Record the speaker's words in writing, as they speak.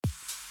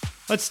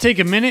Let's take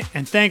a minute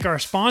and thank our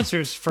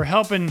sponsors for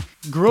helping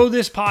grow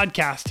this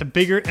podcast to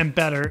bigger and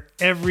better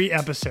every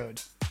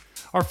episode.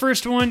 Our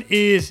first one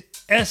is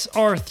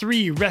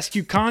SR3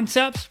 Rescue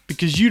Concepts,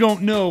 because you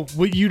don't know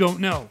what you don't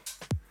know.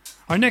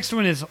 Our next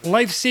one is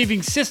Life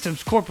Saving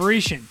Systems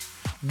Corporation.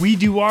 We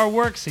do our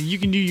work so you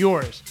can do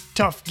yours.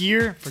 Tough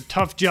gear for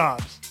tough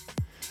jobs.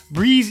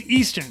 Breeze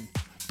Eastern,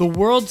 the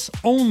world's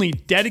only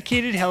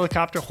dedicated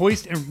helicopter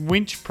hoist and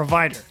winch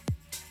provider.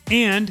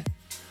 And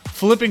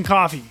Flippin'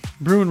 Coffee,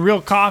 brewing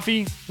real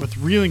coffee with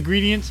real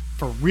ingredients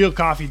for real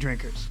coffee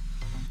drinkers.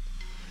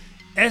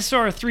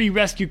 SR3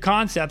 Rescue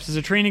Concepts is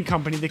a training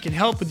company that can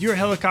help with your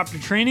helicopter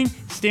training,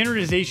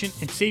 standardization,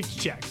 and safety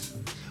checks.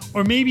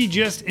 Or maybe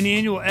just an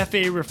annual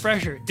FAA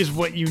refresher is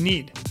what you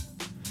need.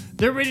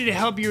 They're ready to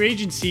help your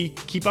agency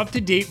keep up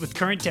to date with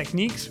current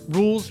techniques,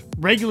 rules,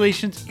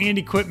 regulations, and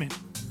equipment.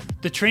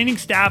 The training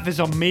staff is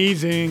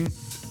amazing,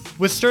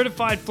 with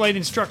certified flight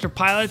instructor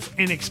pilots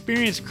and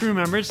experienced crew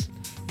members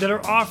that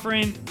are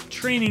offering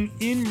training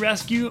in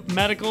rescue,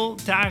 medical,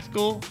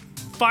 tactical,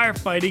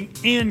 firefighting,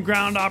 and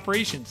ground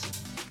operations.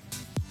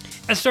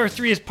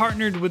 SR3 has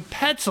partnered with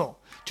Petzl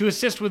to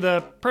assist with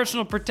a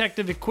personal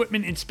protective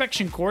equipment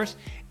inspection course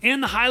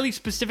and the highly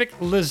specific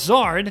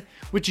Lizard,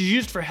 which is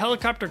used for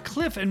helicopter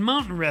cliff and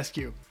mountain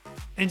rescue.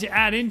 And to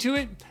add into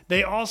it,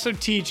 they also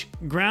teach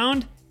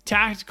ground,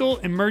 tactical,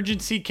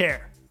 emergency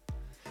care.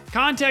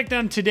 Contact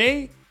them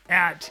today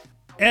at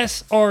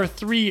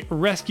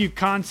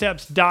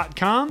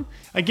SR3RescueConcepts.com.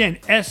 Again,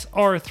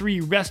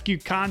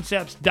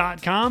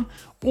 SR3RescueConcepts.com,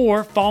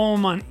 or follow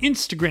them on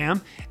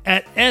Instagram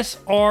at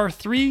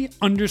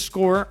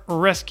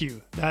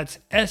SR3_rescue. That's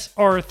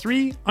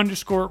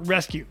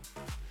SR3_rescue.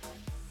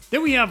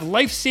 Then we have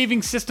Life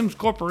Saving Systems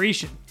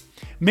Corporation.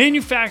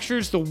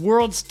 Manufactures the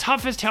world's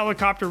toughest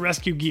helicopter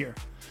rescue gear.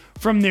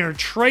 From their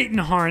Triton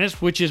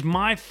harness, which is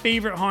my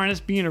favorite harness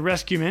being a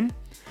rescueman,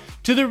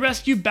 to the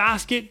rescue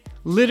basket,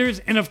 litters,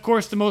 and of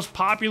course the most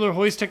popular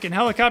hoist hook in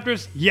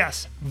helicopters,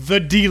 yes, the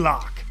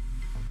D-Lock.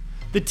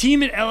 The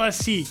team at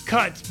LSC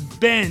cuts,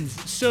 bends,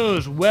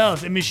 sews,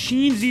 welds, and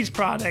machines these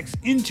products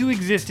into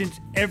existence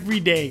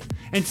every day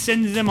and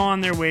sends them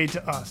on their way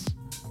to us.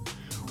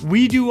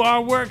 We do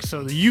our work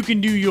so that you can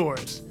do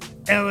yours.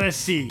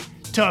 LSC,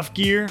 tough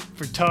gear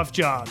for tough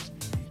jobs.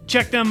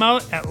 Check them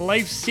out at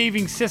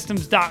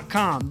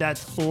lifesavingsystems.com.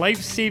 That's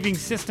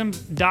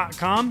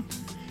lifesavingsystems.com.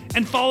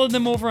 And follow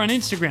them over on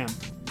Instagram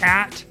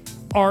at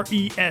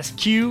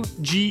RESQGEAR.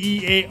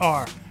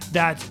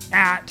 That's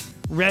at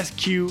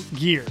Rescue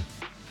Gear.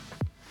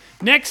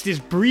 Next is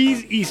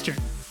Breeze Eastern.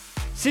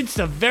 Since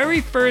the very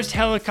first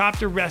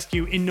helicopter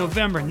rescue in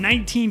November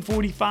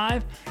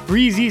 1945,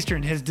 Breeze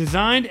Eastern has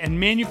designed and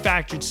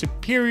manufactured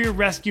superior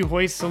rescue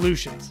hoist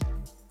solutions.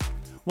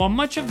 While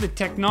much of the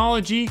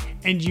technology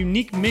and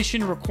unique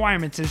mission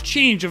requirements has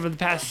changed over the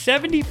past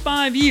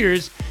 75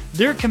 years,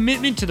 their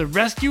commitment to the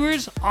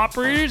rescuers,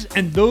 operators,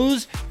 and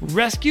those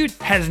rescued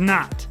has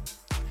not.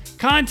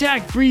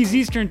 Contact Breeze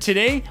Eastern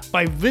today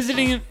by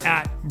visiting them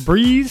at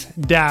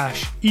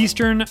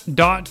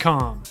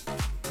breeze-eastern.com.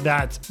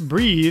 That's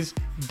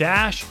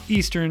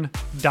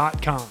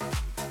breeze-eastern.com.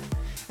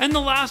 And the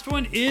last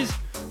one is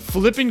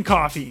Flippin'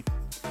 Coffee.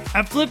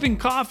 At Flippin'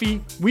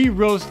 Coffee, we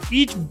roast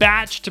each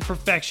batch to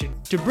perfection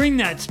to bring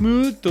that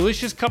smooth,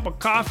 delicious cup of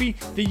coffee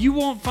that you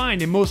won't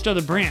find in most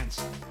other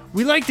brands.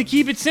 We like to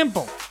keep it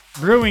simple,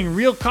 brewing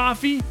real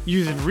coffee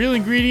using real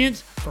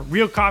ingredients for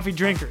real coffee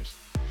drinkers.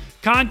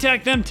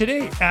 Contact them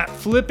today at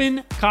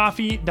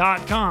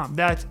flippincoffee.com.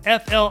 That's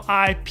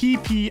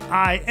FLIPPIN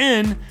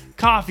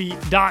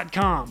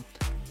coffee.com.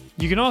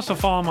 You can also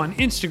follow them on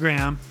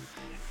Instagram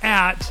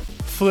at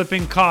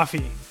Flippin'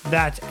 Coffee.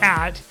 That's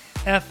at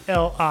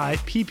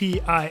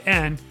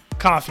FLIPPIN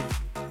coffee.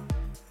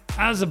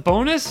 As a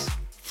bonus,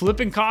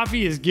 Flippin'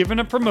 Coffee is given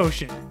a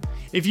promotion.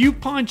 If you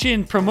punch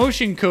in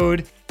promotion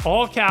code,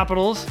 all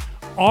capitals,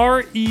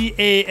 REALRESQ,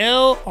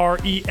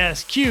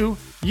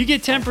 you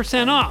get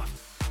 10% off.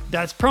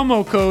 That's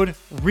promo code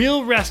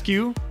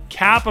REALRESCUE,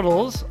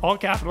 capitals, all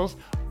capitals,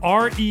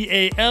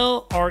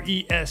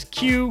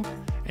 REALRESQ,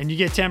 and you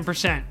get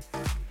 10%.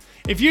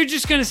 If you're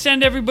just going to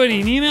send everybody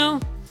an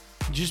email,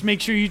 just make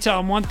sure you tell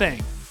them one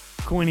thing.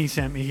 Quinn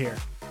sent me here.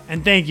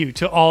 And thank you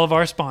to all of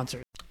our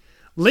sponsors.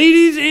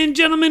 Ladies and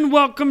gentlemen,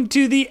 welcome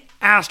to the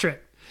ASTerisk,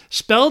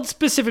 spelled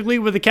specifically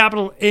with a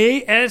capital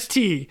AST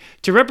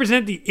to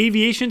represent the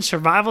Aviation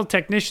Survival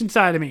Technician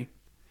side of me.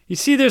 You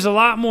see, there's a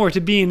lot more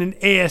to being an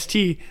AST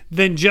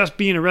than just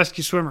being a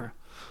rescue swimmer.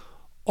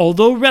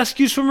 Although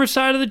rescue swimmer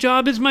side of the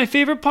job is my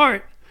favorite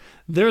part,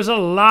 there's a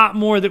lot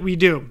more that we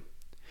do.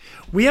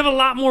 We have a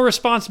lot more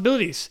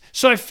responsibilities.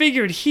 So I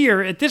figured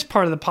here at this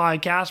part of the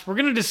podcast, we're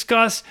going to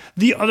discuss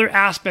the other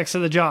aspects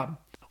of the job.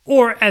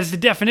 Or as the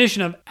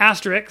definition of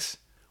ASTerisk,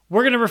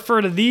 we're going to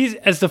refer to these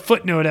as the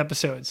footnote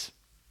episodes.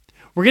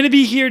 We're going to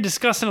be here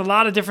discussing a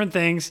lot of different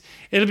things.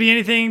 It'll be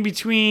anything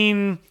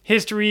between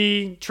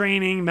history,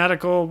 training,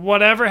 medical,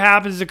 whatever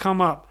happens to come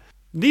up.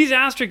 These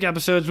ASTerisk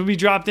episodes will be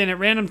dropped in at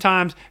random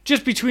times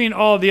just between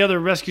all the other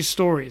rescue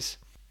stories.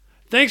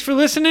 Thanks for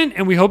listening,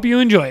 and we hope you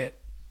enjoy it.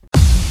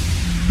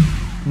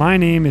 My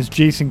name is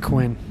Jason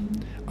Quinn.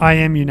 I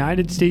am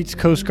United States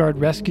Coast Guard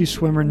Rescue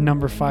Swimmer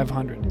number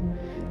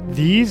 500.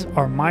 These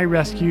are my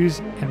rescues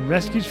and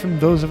rescues from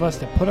those of us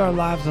that put our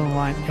lives on the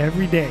line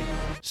every day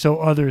so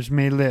others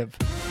may live.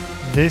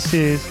 This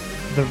is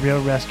the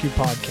Real Rescue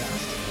Podcast.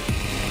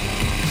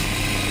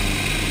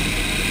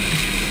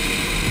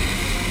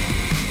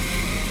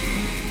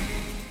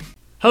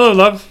 Hello,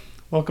 love.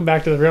 Welcome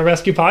back to the Real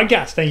Rescue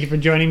Podcast. Thank you for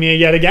joining me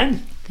yet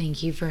again.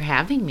 Thank you for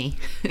having me.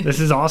 This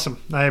is awesome.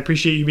 I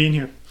appreciate you being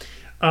here.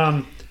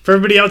 For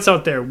everybody else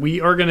out there, we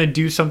are going to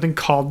do something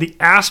called the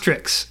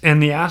ASTerisk.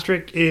 And the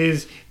ASTerisk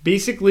is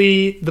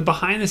basically the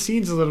behind the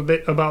scenes a little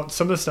bit about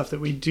some of the stuff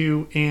that we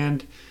do.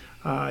 And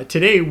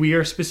today we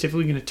are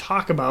specifically going to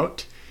talk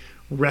about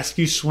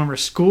Rescue Swimmer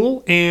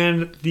School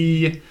and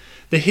the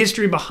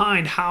history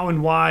behind how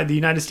and why the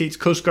United States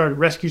Coast Guard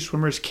Rescue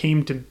Swimmers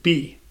came to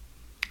be.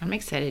 I'm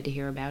excited to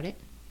hear about it.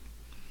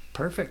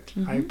 Perfect.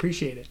 Mm-hmm. I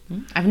appreciate it.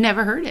 I've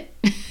never heard it.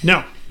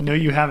 No,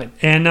 you haven't.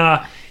 And,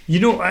 I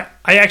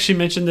actually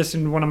mentioned this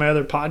in one of my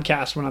other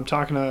podcasts when I'm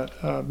talking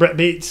to Brett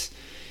Bates.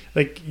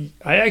 Like,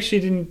 I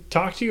actually didn't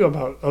talk to you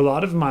about a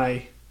lot of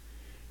my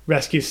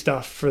rescue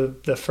stuff for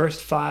the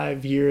first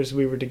 5 years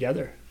we were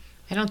together.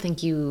 I don't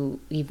think you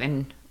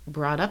even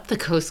brought up the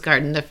Coast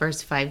Guard in the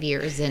first 5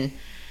 years. And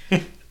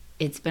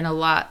it's been a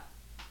lot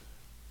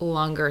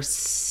longer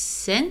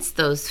since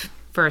those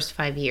first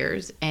 5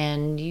 years,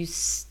 and you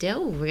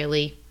still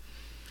really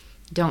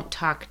don't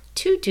talk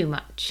too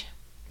much.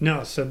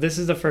 No, so this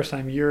is the first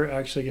time you're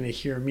actually going to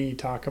hear me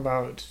talk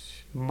about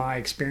my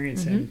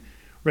experience in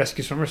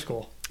Rescue Swimmer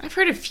School. I've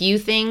heard a few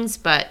things,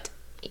 but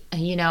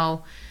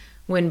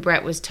when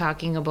Brett was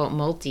talking about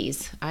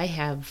multis, I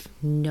have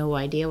no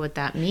idea what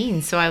that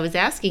means. So I was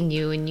asking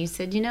you, and you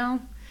said,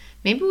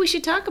 maybe we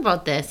should talk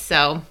about this.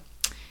 So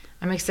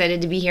I'm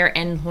excited to be here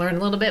and learn a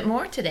little bit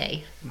more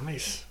today.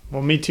 Nice.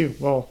 Well, me too.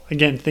 Well,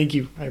 again, thank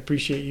you. I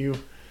appreciate you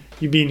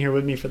being here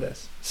with me for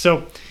this.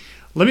 So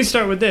let me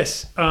start with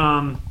this.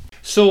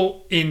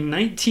 So in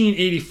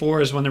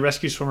 1984 is when the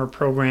Rescue Swimmer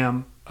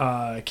program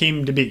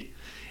came to be.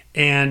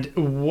 And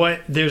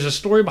there's a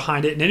story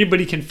behind it, and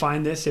anybody can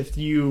find this if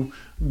you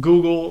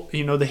Google,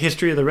 the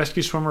history of the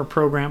Rescue Swimmer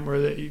program or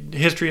the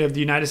history of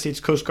the United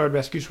States Coast Guard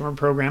Rescue Swimmer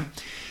program.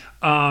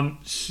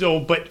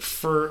 But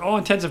for all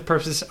intents and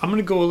purposes, I'm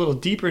going to go a little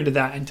deeper into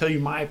that and tell you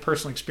my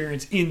personal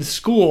experience in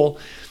school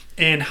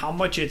and how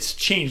much it's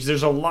changed.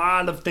 There's a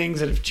lot of things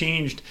that have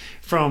changed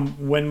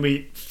from when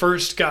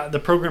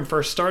the program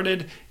first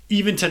started,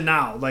 even to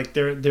now. Like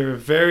there are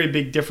very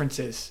big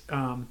differences.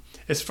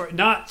 As far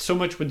not so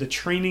much with the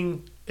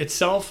training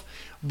itself,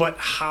 but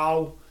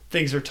how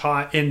things are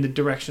taught in the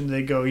direction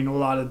they go. A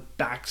lot of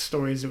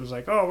backstories. It was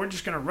like, oh, we're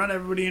just going to run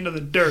everybody into the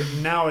dirt.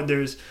 And now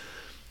there's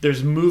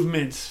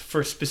movements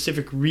for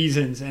specific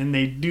reasons, and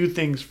they do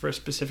things for a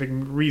specific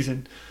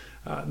reason.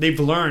 We've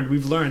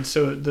learned.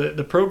 So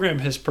the program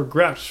has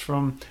progressed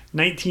from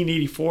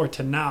 1984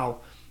 to now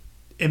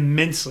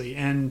immensely.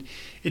 And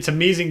it's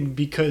amazing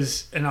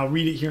because, and I'll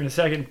read it here in a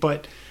second,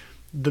 but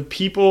the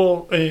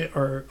people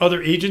or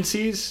other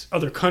agencies,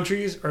 other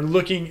countries are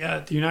looking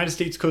at the United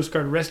States Coast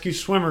Guard Rescue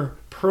Swimmer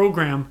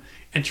program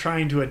and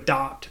trying to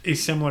adopt a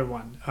similar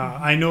one.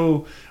 I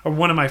know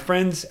one of my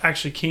friends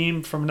actually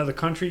came from another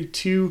country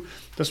to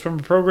the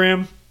swimmer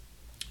program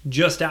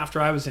just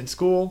after I was in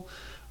school.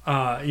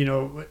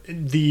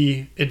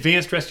 The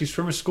Advanced Rescue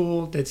Swimmer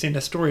School that's in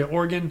Astoria,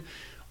 Oregon.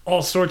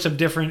 All sorts of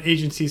different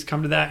agencies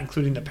come to that,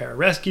 including the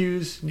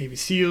Pararescues, Navy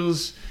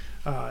SEALs,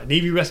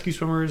 Navy Rescue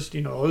Swimmers.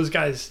 Those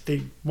guys,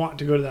 they want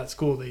to go to that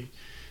school.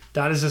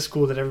 That is a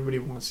school that everybody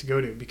wants to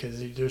go to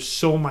because there's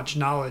so much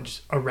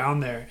knowledge around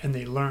there and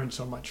they learn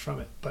so much from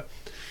it. But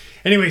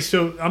anyway,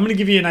 so I'm going to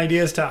give you an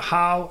idea as to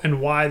how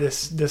and why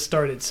this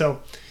started.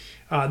 So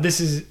this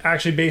is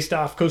actually based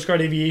off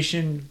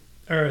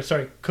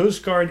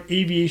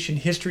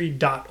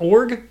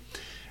coastguardaviationhistory.org.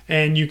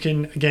 And you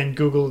can, again,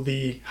 Google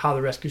how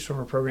the Rescue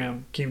Swimmer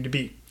program came to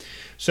be.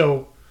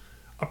 So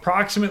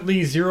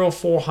approximately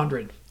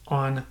 0400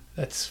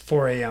 that's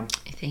 4 a.m.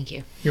 Thank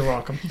you. You're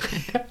welcome.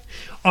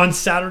 On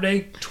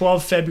Saturday,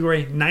 12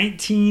 February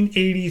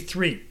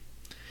 1983,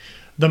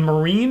 the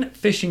marine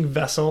fishing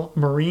vessel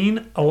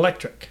Marine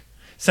Electric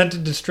sent a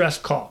distress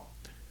call.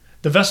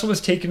 The vessel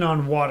was taking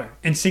on water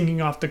and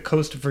sinking off the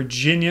coast of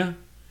Virginia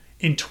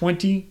in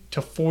 20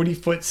 to 40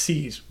 foot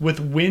seas with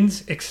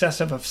winds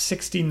excessive of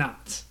 60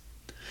 knots.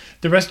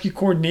 The Rescue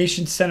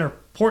Coordination Center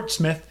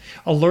Portsmouth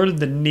alerted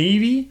the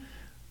Navy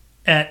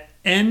at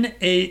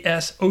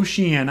NAS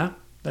Oceana,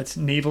 that's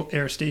Naval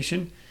Air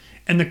Station,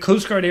 and the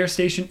Coast Guard Air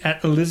Station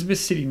at Elizabeth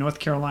City, North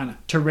Carolina,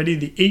 to ready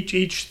the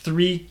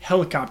HH-3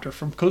 helicopter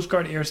from Coast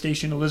Guard Air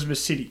Station, Elizabeth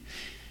City.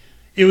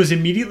 It was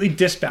immediately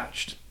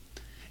dispatched.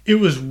 It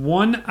was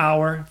 1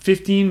 hour,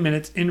 15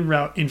 minutes en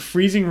route in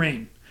freezing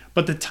rain,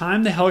 but the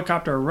time the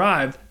helicopter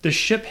arrived, the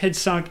ship had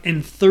sunk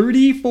and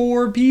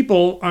 34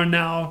 people are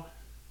now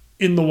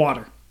in the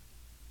water.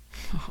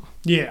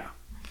 Yeah.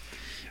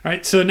 All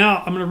right, so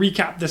now I'm going to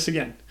recap this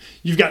again.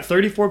 You've got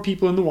 34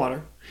 people in the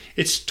water.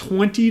 It's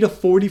 20 to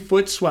 40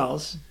 foot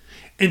swells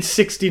and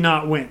 60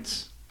 knot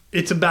winds.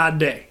 it's a bad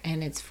day.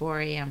 And it's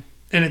 4 a.m.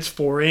 And it's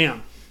 4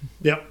 a.m.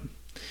 Yep.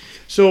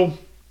 So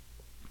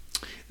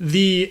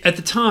at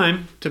the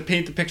time, to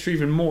paint the picture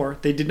even more,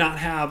 they did not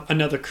have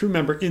another crew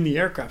member in the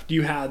aircraft.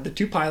 You had the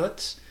 2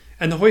 pilots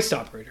and the hoist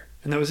operator,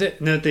 and that was it.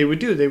 And then what they would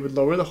do, they would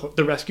lower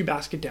the rescue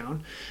basket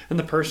down, and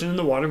the person in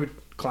the water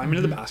would climb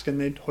into the basket,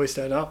 and they'd hoist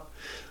that up.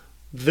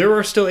 There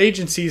are still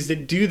agencies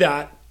that do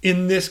that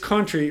in this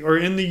country or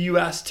in the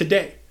U.S.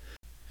 today.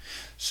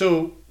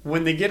 So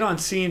when they get on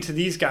scene to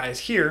these guys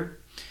here,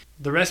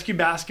 the rescue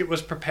basket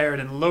was prepared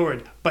and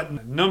lowered,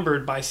 but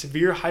numbered by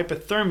severe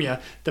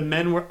hypothermia, the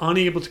men were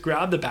unable to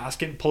grab the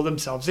basket and pull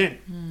themselves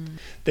in.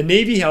 The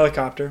Navy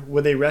helicopter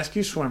with a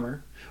rescue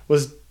swimmer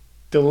was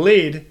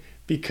delayed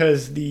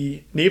because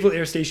the Naval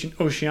Air Station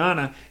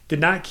Oceana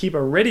did not keep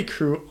a ready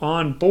crew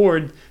on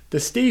board the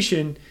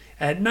station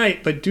at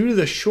night, but due to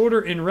the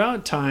shorter en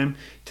route time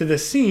to the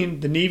scene,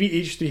 the Navy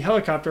H-3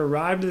 helicopter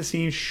arrived at the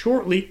scene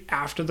shortly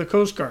after the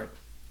Coast Guard.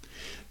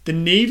 The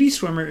Navy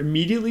swimmer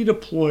immediately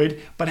deployed,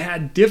 but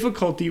had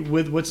difficulty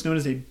with what's known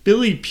as a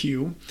billy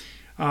pew,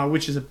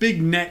 which is a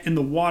big net in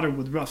the water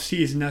with rough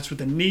seas, and that's what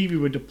the Navy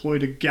would deploy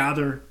to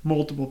gather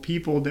multiple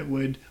people that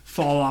would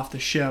fall off the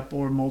ship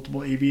or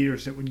multiple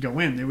aviators that would go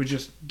in. They would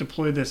just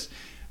deploy this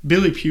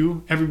billy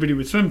pew, everybody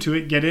would swim to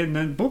it, get it, and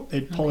then boop,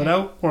 they'd pull it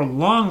out or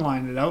long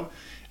line it out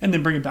and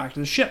then bring it back to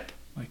the ship.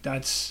 Like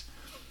that's,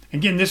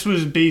 again, this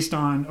was based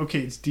on, okay,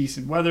 it's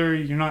decent weather,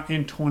 you're not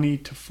in 20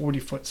 to 40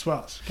 foot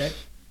swells, okay?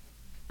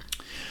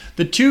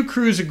 The 2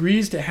 crews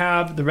agrees to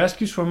have the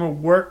rescue swimmer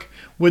work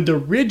with the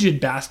rigid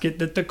basket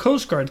that the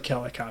Coast Guard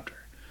helicopter.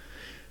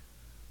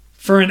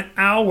 For an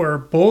hour,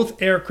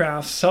 both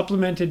aircraft,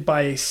 supplemented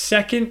by a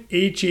second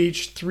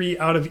HH-3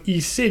 out of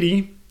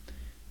E-City,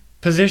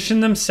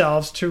 positioned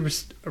themselves to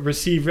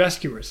receive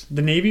rescuers.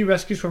 The Navy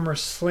rescue swimmer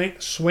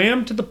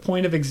swam to the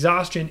point of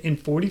exhaustion in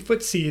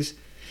 40-foot seas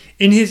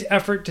in his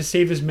effort to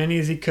save as many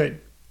as he could.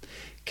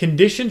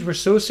 Conditions were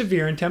so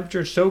severe and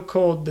temperatures so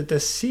cold that the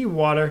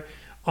seawater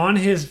on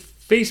his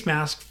face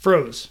mask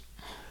froze.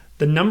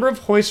 The number of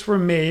hoists were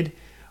made,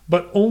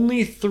 but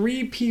only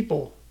 3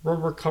 people were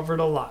recovered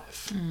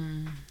alive.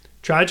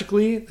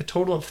 Tragically, a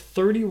total of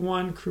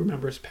 31 crew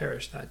members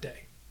perished that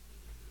day.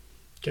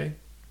 Okay?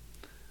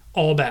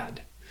 All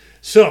bad.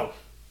 So,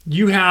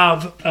 you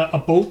have a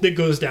boat that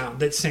goes down,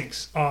 that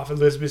sinks off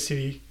Elizabeth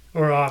City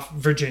or off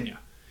Virginia.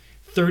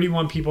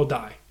 31 people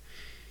die.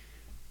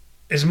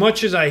 As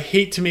much as I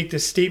hate to make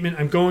this statement,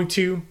 I'm going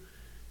to.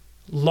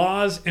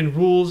 Laws and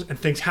rules and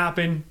things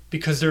happen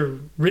because they're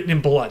written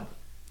in blood.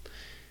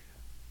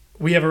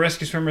 We have a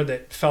rescue swimmer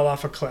that fell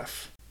off a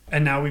cliff,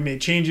 and now we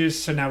made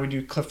changes, so now we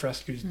do cliff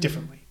rescues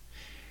differently.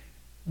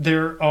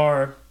 There's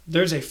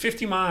a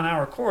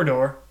 50-mile-an-hour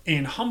corridor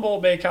in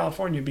Humboldt Bay,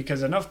 California,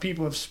 because enough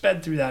people have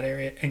sped through that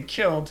area and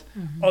killed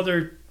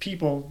other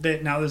people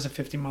that now there's a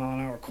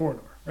 50-mile-an-hour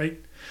corridor, right?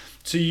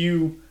 So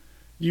you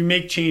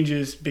make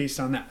changes based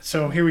on that.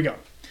 So here we go.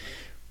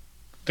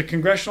 The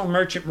Congressional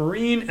Merchant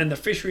Marine and the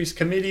Fisheries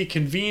Committee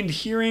convened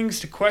hearings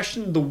to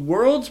question the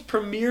world's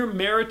premier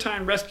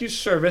maritime rescue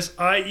service,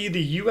 i.e.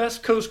 the U.S.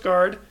 Coast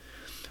Guard,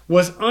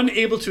 was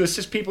unable to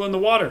assist people in the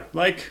water.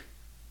 Like,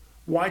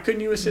 why couldn't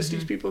you assist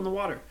these people in the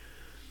water?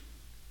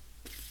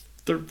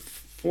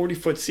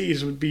 40-foot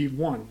seas would be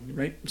one,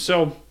 right?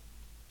 So,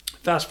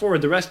 fast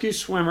forward, the rescue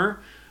swimmer,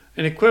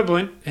 an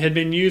equivalent, had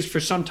been used for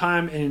some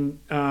time in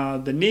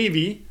the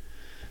Navy.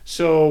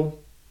 So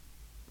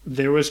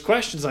there was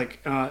questions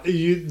like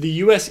the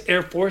U.S.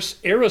 Air Force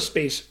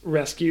Aerospace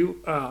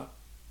Rescue,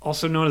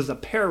 also known as the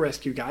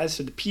pararescue guys,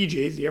 so the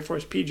PJs, the Air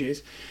Force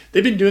PJs,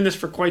 they've been doing this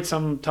for quite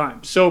some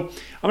time. So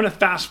I'm going to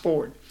fast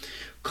forward.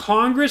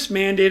 Congress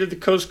mandated the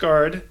Coast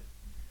Guard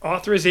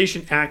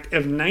Authorization Act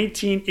of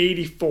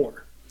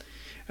 1984.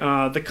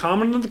 The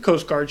Commandant of the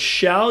Coast Guard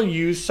shall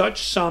use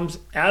such sums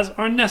as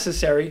are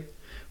necessary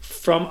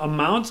from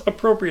amounts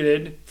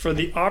appropriated for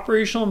the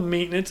operational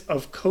maintenance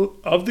of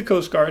the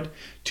Coast Guard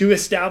to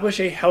establish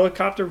a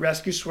helicopter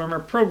rescue swimmer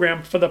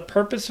program for the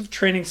purpose of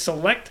training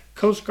select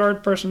Coast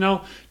Guard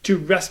personnel to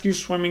rescue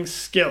swimming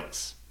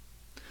skills.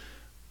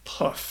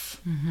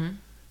 Puff.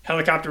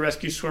 Helicopter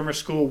rescue swimmer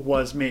school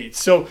was made.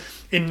 So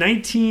in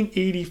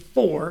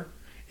 1984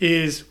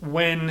 is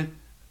when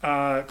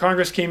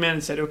Congress came in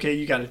and said, okay,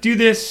 you got to do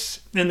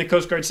this. And the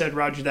Coast Guard said,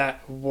 roger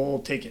that, we'll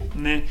take it.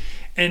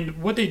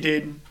 And what they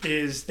did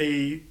is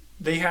they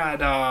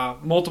had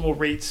multiple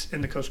rates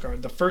in the Coast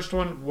Guard. The first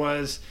one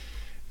was,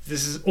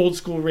 this is old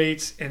school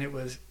rates, and it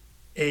was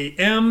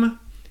AM,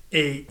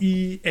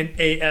 AE, and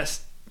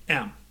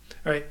ASM.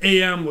 All right,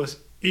 AM was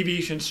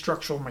Aviation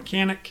Structural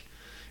Mechanic.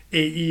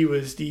 AE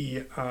was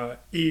the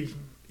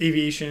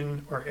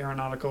Aviation or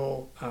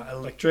Aeronautical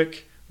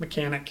Electric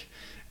Mechanic.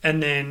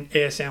 And then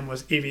ASM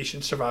was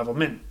Aviation Survival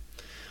Men.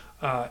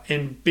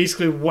 And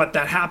basically what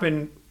that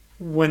happened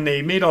when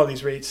they made all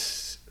these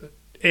rates,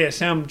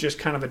 ASM just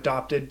kind of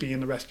adopted being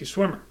the rescue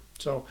swimmer.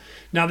 So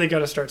now they got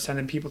to start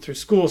sending people through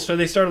schools. So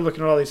they started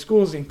looking at all these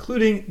schools,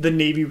 including the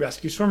Navy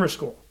Rescue Swimmer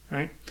School,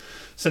 right?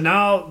 So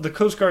now the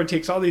Coast Guard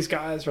takes all these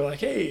guys, are like,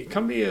 hey,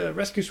 come be a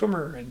rescue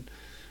swimmer. And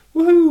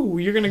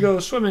woohoo, you're going to go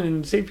swimming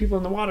and save people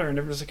in the water. And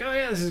everyone's like, oh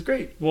yeah, this is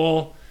great.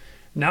 Well,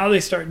 now they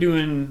start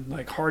doing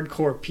like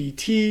hardcore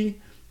PT,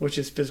 which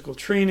is physical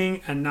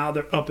training. And now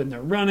they're up and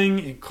they're running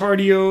and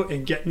cardio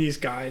and getting these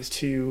guys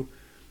to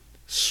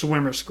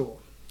swimmer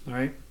school. All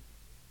right.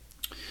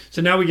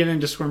 So now we get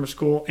into swimmer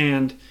school,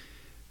 and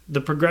the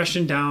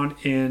progression down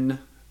in,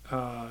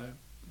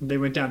 they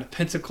went down to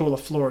Pensacola,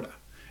 Florida,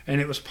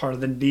 and it was part of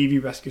the Navy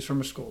Rescue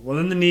Swimmer School. Well,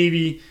 then the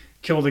Navy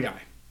killed a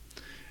guy.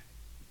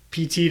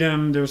 PT'd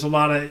him. There was a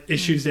lot of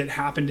issues that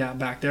happened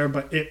back there,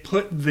 but it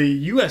put the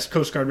U.S.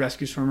 Coast Guard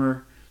Rescue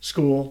Swimmer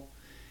School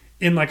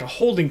in like a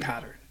holding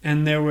pattern.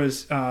 And there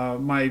was,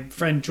 my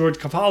friend George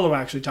Cavallo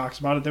actually talks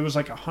about it. There was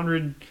like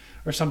 100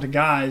 or something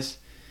guys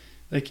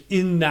like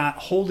in that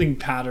holding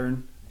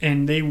pattern,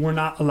 and they were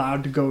not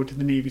allowed to go to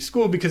the Navy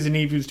school because the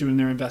Navy was doing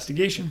their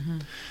investigation. Mm-hmm.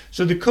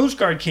 So the Coast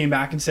Guard came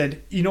back and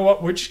said, you know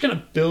what, we're just going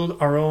to build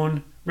our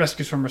own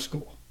rescue swimmer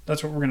school.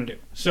 That's what we're going to do.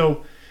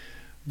 So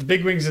the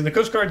big wigs in the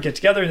Coast Guard get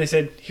together and they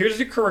said, here's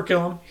the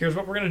curriculum. Here's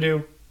what we're going to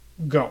do.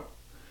 Go.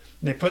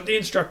 And they put the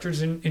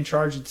instructors in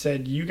charge and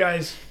said, you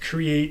guys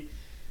create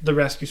the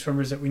rescue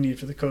swimmers that we need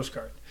for the Coast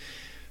Guard.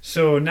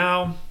 So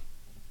now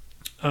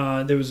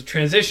there was a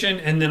transition,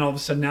 and then all of a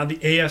sudden now the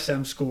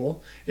ASM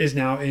school is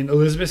now in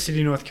Elizabeth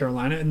City, North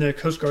Carolina, and the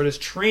Coast Guard is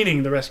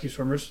training the rescue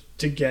swimmers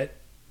to get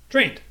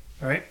trained.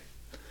 All right.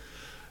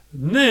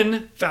 And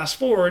then fast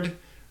forward,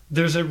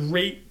 there's a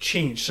rate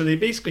change. So they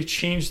basically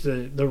changed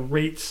the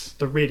rates,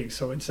 the rating.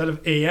 So instead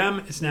of AM,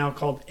 it's now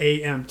called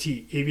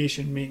AMT,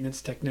 Aviation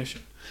Maintenance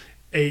Technician.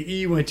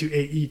 AE went to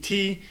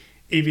AET,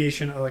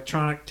 Aviation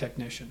Electronic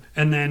Technician.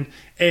 And then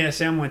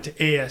ASM went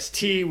to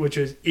AST, which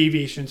is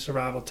Aviation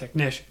Survival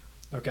Technician.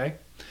 Okay?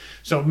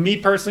 So me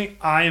personally,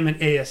 I am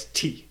an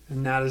AST,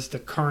 and that is the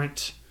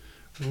current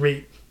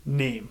rate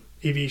name,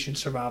 Aviation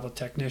Survival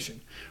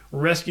Technician.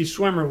 Rescue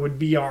swimmer would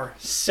be our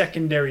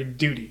secondary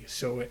duty.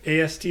 So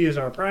AST is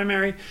our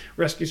primary,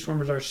 rescue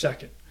swimmers are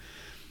second.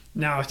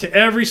 Now, to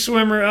every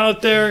swimmer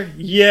out there,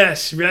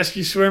 yes,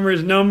 rescue swimmer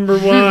is number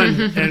one,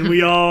 and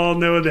we all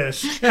know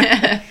this.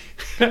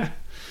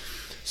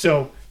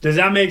 So does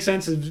that make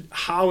sense of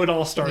how it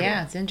all started?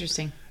 Yeah, it's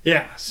interesting.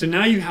 Yeah, so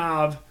now you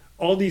have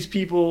all these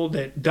people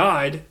that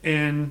died,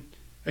 and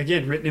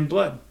again, written in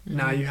blood. Mm-hmm.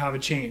 Now you have a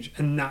change,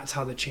 and that's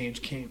how the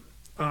change came.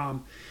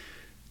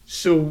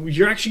 So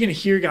you're actually going to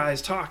hear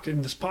guys talk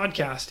in this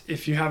podcast,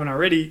 if you haven't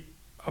already,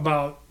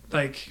 about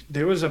like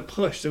there was a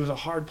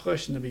hard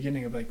push in the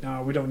beginning of like,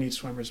 no, we don't need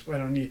swimmers.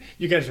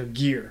 You guys are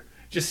gear.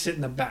 Just sit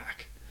in the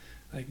back.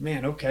 Like,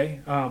 man,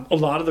 okay. A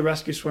lot of the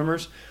rescue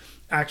swimmers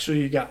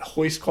actually got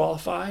hoist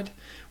qualified,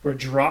 were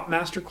drop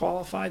master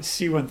qualified,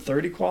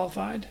 C-130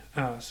 qualified.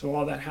 So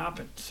all that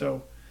happened.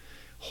 So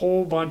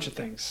whole bunch of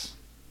things,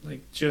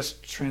 like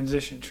just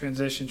transition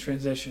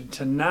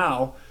to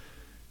now.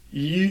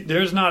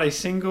 There's not a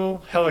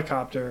single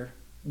helicopter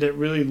that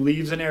really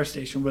leaves an air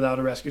station without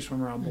a rescue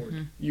swimmer on board.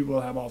 Mm-hmm. You will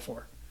have all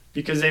four,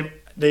 because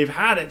they've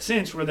had it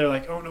since where they're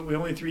like, oh no,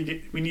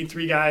 we need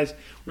 3 guys.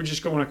 We're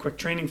just going on a quick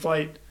training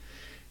flight.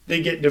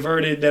 They get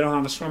diverted. They don't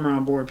have a swimmer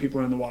on board.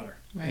 People are in the water.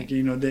 Right.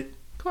 Like,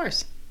 of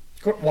course.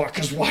 Well,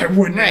 because why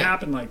wouldn't it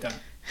happen like that?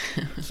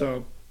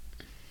 So,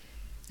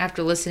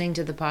 after listening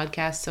to the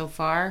podcast so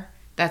far,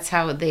 that's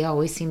how they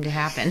always seem to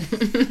happen.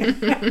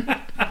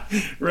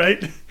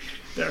 Right?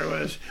 There it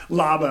was.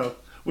 Labo.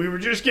 We were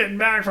just getting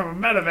back from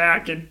a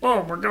medevac, and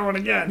boom, we're going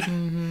again.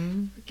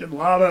 Mm-hmm. Get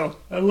Labo.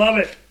 I love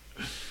it.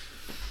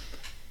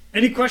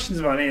 Any questions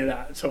about any of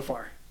that so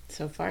far?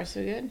 So far,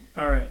 so good.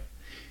 All right.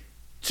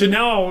 So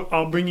now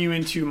I'll bring you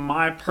into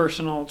my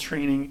personal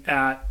training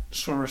at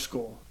swimmer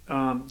school.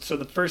 So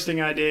the first thing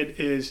I did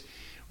is,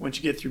 once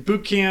you get through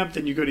boot camp,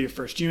 then you go to your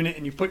first unit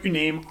and you put your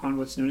name on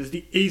what's known as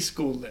the A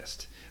school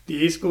list.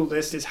 The A school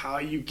list is how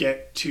you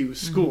get to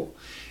school.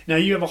 Mm-hmm. Now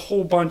you have a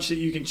whole bunch that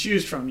you can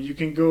choose from. You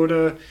can go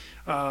to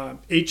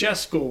HS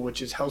school,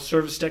 which is health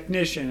service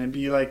technician, and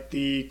be like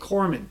the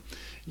corpsman.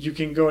 You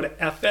can go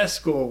to FS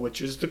school,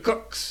 which is the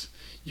cooks.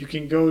 You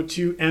can go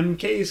to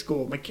MK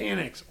school,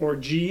 mechanics, or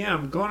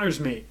GM, gunner's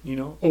mate,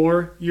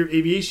 or your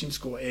aviation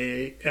school,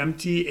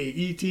 AMT,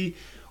 AET,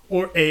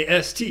 or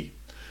AST.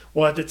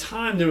 Well, at the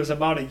time, there was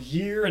about a 1.5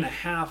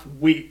 year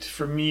wait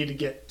for me to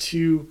get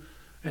to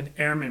an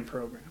airman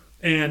program.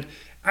 And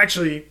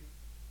actually,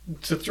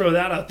 to throw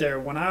that out there,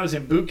 when I was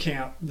in boot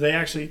camp, they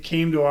actually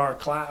came to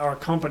our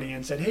company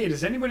and said, hey,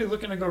 does anybody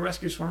looking to go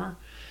rescue swimmer?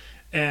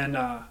 And,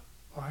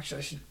 actually,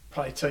 I should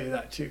probably tell you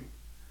that too.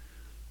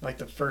 Like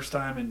the first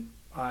time, and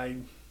I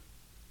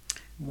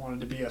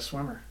wanted to be a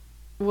swimmer.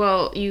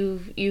 Well,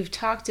 you've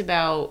talked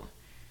about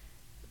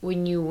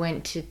when you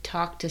went to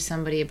talk to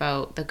somebody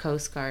about the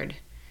Coast Guard,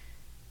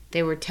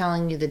 they were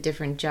telling you the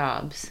different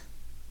jobs.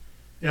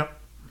 Yep.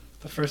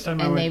 The first time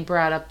and they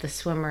brought up the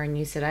swimmer, and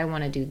you said, I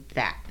want to do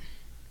that.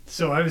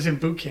 So I was in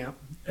boot camp,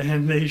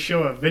 and they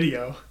show a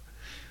video,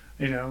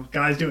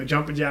 guys doing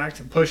jumping jacks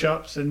and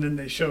push-ups, and then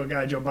they show a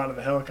guy jump out of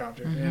the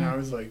helicopter. Mm-hmm. And I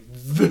was like,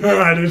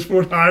 that is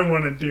what I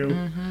want to do.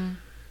 Mm-hmm.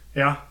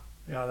 Yeah,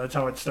 that's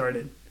how it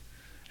started.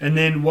 And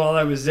then while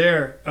I was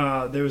there,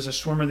 there was a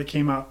swimmer that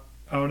came out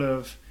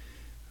of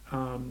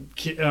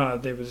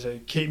there was a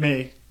Cape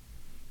May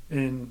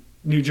in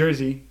New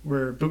Jersey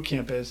where boot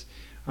camp is.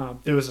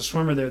 There was a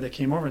swimmer there that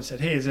came over and said,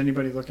 "Hey, is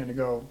anybody looking to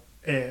go,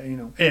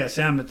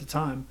 ASM at the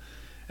time?"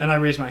 And I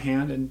raised my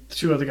hand, and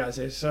 2 other guys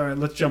said, "All right,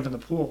 let's jump in the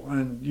pool.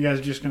 And you guys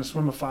are just going to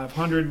swim a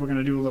 500. We're going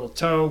to do a little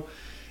tow."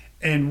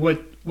 And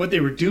what they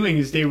were doing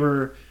is they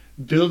were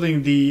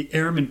building the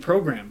airman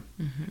program,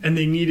 and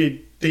they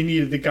needed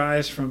the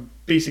guys from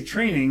basic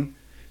training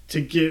to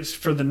give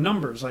for the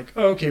numbers. Like,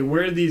 oh, okay,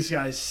 where do these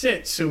guys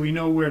sit so we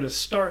know where to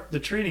start the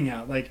training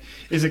out? Like,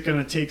 is it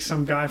going to take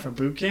some guy from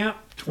boot camp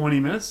 20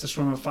 minutes to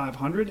swim a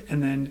 500,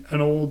 and then an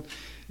old,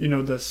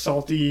 the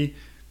salty,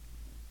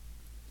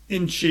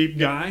 in shape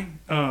guy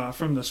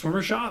from the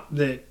swimmer shop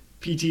that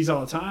PTs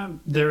all the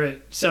time, they're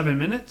at 7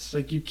 minutes.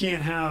 Like, you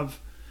can't have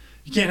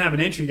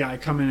an entry guy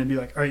come in and be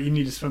like, all right, you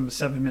need to swim a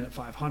 7-minute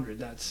 500.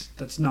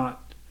 That's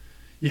not,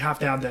 you have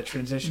to have that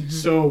transition.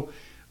 So,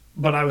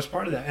 but I was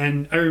part of that.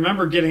 And I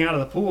remember getting out of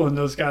the pool and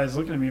those guys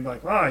looking at me and be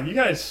like, wow, you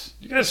guys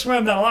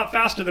swam that a lot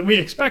faster than we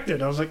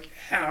expected. I was like,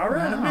 yeah, all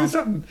right. Wow.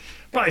 I mean,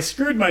 probably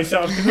screwed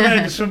myself because I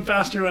had to swim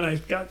faster when I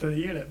got to the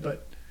unit.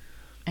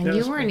 And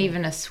you weren't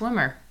even a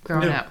swimmer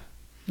growing up.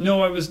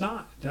 No, I was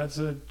not. That's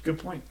a good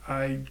point.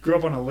 I grew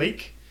up on a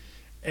lake,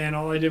 and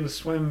all I did was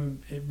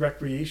swim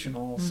recreation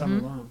all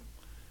summer long.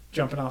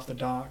 Jumping off the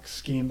docks,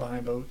 skiing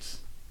behind boats.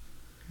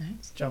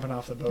 Nice. Jumping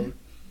off the boat.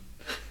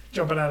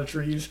 Jumping out of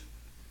trees.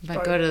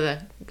 But go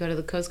to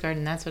the Coast Guard,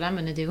 and that's what I'm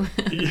going to do.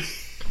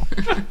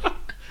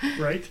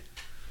 Right?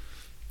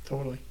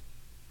 Totally.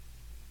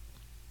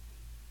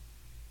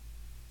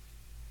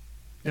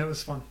 Yeah, it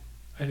was fun.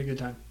 I had a good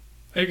time.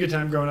 I had a good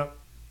time growing up.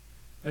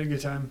 I had a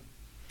good time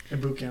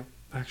in boot camp,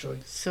 actually.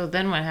 So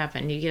then what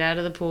happened? You get out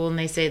of the pool, and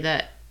they say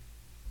that...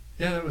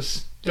 Yeah, that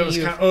was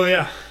oh,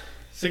 yeah.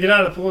 So get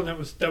out of the pool,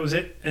 and that was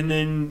it. And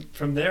then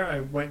from there,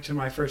 I went to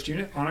my first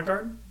unit, Honor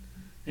Guard,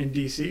 in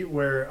D.C.,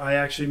 where I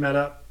actually met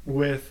up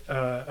with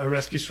a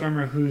rescue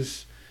swimmer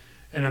who's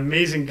an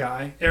amazing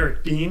guy,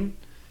 Eric Bean,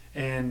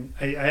 and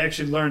I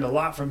actually learned a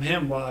lot from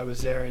him while I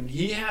was there. And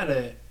he had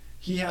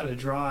a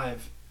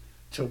drive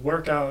to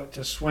work out,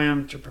 to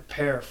swim, to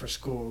prepare for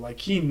school. Like,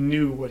 he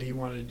knew what he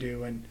wanted to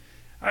do, and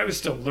I was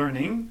still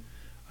learning.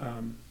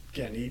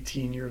 Again,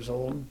 18 years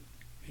old,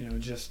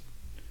 just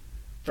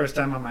first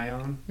time on my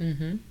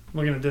own.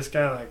 Looking at this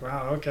guy like,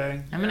 wow,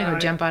 okay. I'm gonna go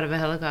jump out of a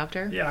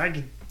helicopter. Yeah, I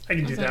can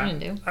do that. I'm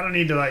gonna do. I don't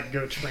need to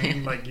go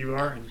train like you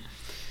are. And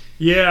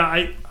yeah,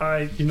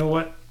 I you know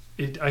what?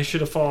 I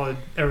should have followed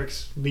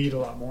Eric's lead a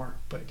lot more,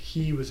 but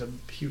he was a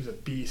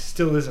beast.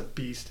 Still is a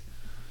beast.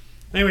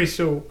 Anyway,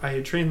 so I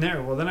had trained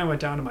there. Well, then I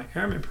went down to my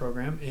airman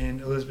program in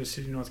Elizabeth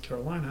City, North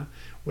Carolina,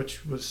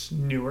 which was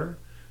newer.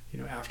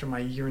 After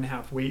my 1.5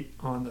 year wait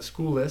on the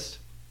school list.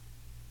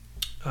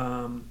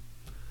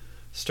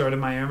 Started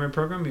my airman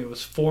program. It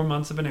was 4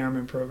 months of an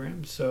airman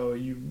program. So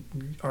you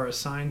are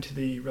assigned to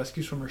the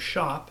rescue swimmer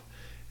shop,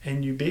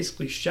 and you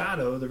basically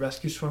shadow the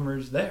rescue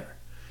swimmers there.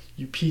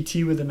 You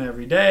PT with them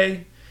every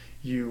day.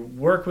 You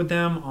work with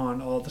them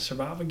on all the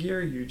survival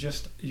gear.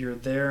 You're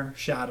there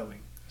shadowing.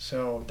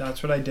 So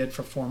that's what I did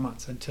for 4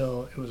 months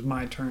until it was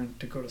my turn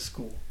to go to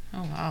school.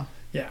 Oh, wow.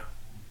 Yeah.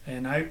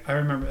 And I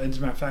remember, as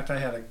a matter of fact, I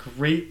had a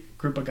great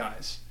group of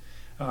guys.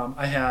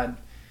 I had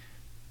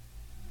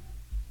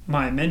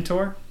my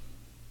mentor,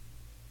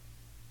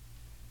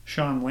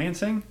 Sean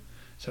Lansing.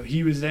 So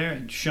he was there,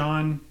 and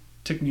Sean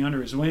took me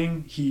under his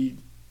wing. He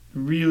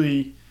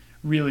really,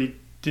 really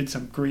did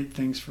some great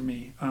things for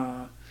me.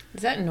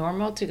 Is that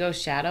normal to go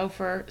shadow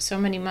for so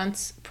many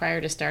months prior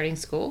to starting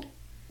school?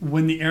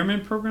 When the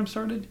airman program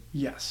started,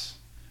 yes.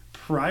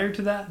 Prior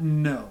to that,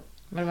 no.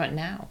 What about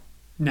now?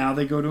 Now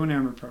they go to an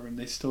airman program.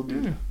 They still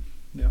do that.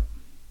 Yep.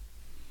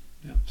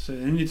 So,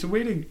 and it's a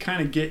way to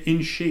kind of get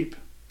in shape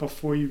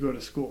before you go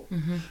to school.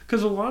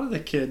 Because a lot of the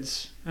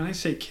kids, and I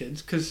say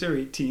kids because they're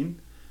 18,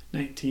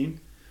 19,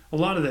 a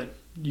lot of the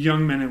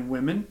young men and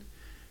women,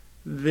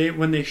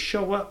 when they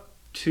show up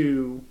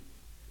to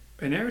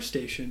an air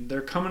station,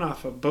 they're coming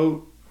off a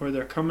boat or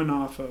they're coming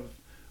off of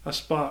a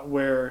spot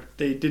where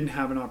they didn't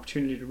have an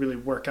opportunity to really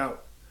work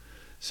out.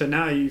 So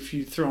now if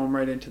you throw them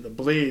right into the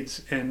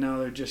blades and now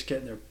they're just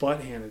getting their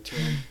butt handed to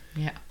them.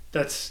 Yeah.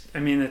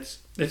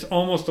 It's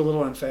almost a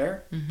little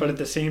unfair, but at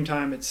the same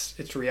time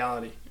it's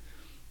reality.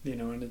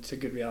 And it's a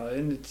good reality.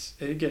 And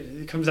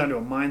it comes down to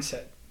a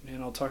mindset,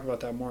 and I'll talk about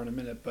that more in a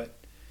minute, but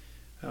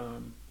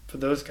for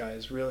those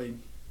guys really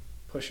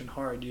pushing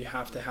hard, you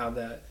have to have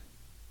that.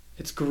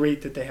 It's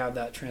great that they have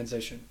that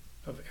transition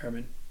of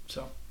airmen.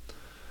 So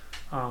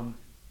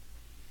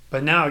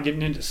but now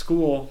getting into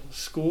school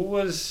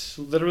was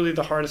literally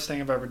the hardest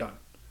thing I've ever done.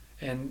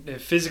 And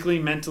physically,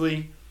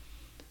 mentally,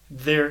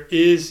 there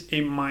is a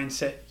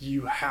mindset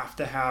you have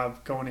to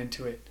have going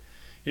into it.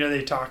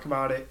 They talk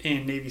about it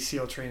in Navy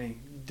SEAL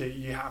training. That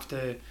you have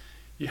to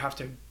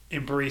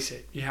embrace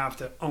it. You have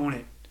to own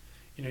it.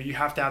 You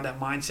have to have that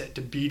mindset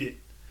to beat it.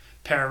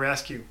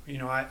 Pararescue.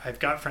 I've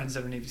got friends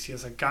that are Navy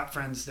SEALs. I've got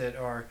friends that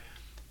are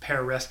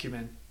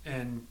pararescuemen.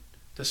 And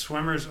the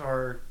swimmers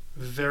are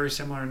very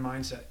similar in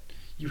mindset.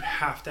 You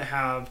have to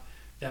have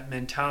that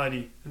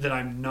mentality that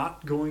I'm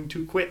not going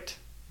to quit.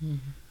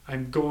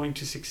 I'm going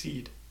to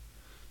succeed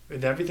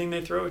with everything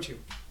they throw at you.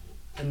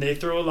 And they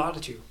throw a lot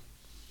at you.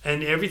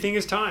 And everything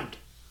is timed.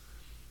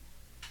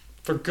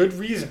 For good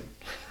reason.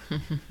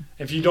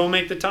 If you don't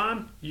make the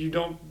time, you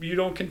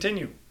don't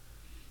continue.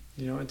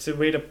 It's a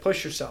way to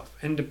push yourself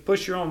and to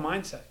push your own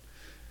mindset.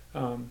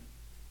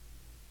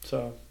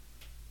 So.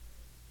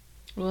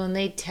 Well, and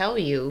they tell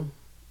you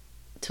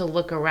to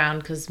look around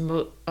because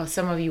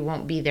some of you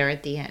won't be there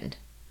at the end.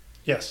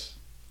 Yes.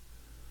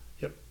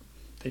 Yep.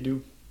 They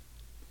do.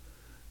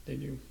 They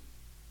do.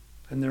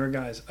 And there are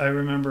guys. I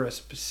remember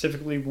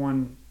specifically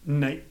one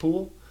night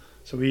pool.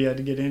 So we had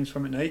to get in,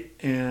 swim at night,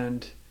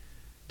 and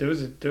there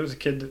was a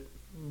kid that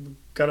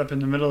got up in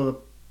the middle of the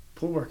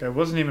pool workout. It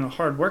wasn't even a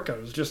hard workout.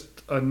 It was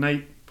just a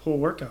night pool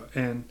workout,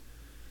 and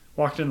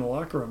walked in the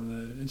locker room.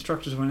 The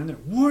instructors went in there.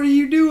 What are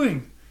you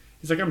doing?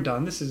 He's like, I'm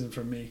done. This isn't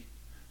for me.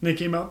 And they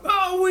came out.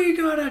 Oh, we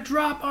got a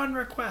drop on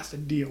request. A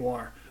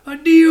DOR. A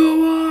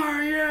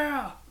DOR,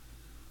 yeah.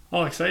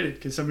 All excited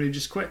because somebody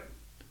just quit.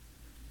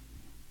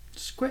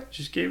 Just quit.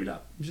 Just gave it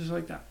up. Just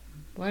like that.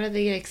 Why do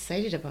they get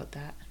excited about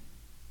that?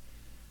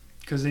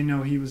 Because they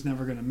know he was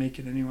never going to make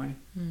it anyway.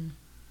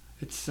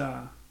 It's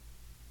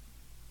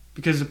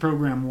because the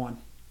program won.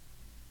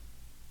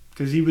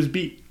 Because he was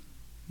beat.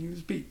 He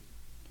was beat.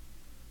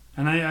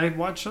 And I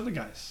watched other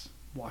guys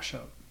wash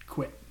out,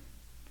 quit.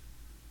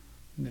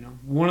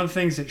 One of the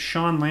things that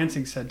Sean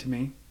Lansing said to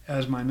me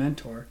as my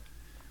mentor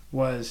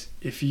was,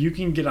 if you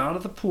can get out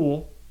of the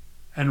pool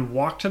and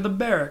walk to the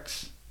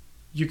barracks,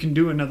 you can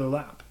do another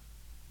lap.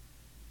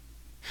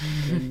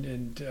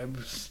 and I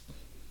was...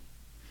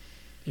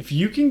 If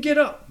you can get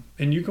up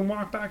and you can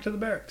walk back to the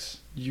barracks,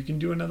 you can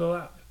do another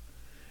lap.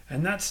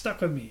 And that stuck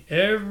with me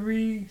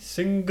every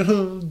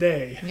single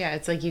day. Yeah,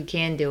 it's like you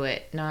can do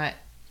it, not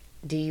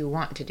do you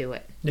want to do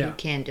it. Yeah. You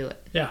can do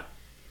it. Yeah.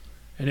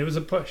 And it was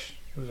a push.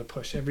 It was a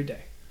push every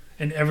day.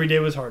 And every day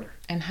was harder.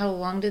 And how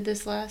long did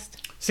this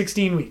last?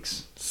 16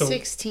 weeks. So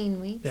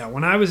 16 weeks? Yeah,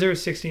 when I was there, it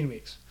was 16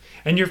 weeks.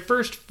 And your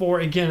first 4,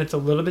 again, it's a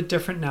little bit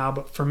different now,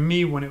 but for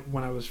me,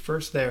 when I was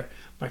first there,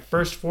 my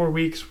first 4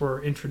 weeks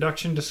were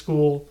introduction to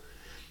school,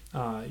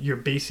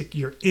 your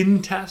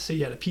in test. So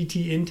you had a PT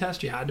in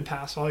test. You had to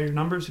pass all your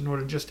numbers in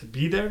order just to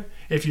be there.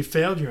 If you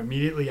failed, you're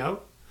immediately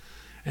out.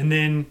 And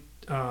then,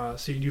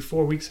 so you do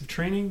 4 weeks of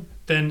training.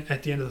 Then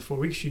at the end of the 4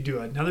 weeks, you do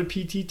another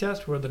PT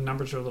test where the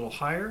numbers are a little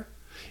higher.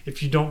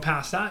 If you don't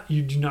pass that,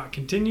 you do not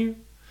continue.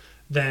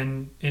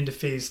 Then into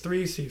phase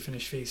 3, so you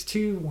finish phase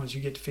 2. Once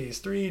you get to phase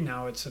 3,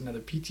 now it's another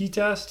PT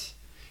test.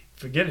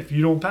 Forget, if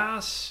you don't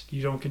pass,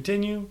 you don't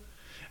continue.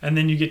 And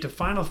then you get to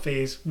final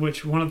phase,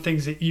 which one of the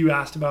things that you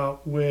asked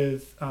about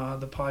with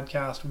the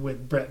podcast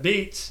with Brett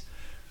Bates,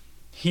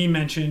 he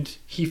mentioned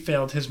he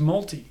failed his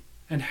multi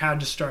and had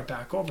to start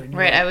back over.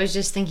 Right, I was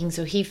just thinking,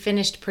 so he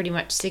finished pretty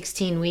much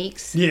 16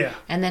 weeks. Yeah.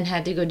 And then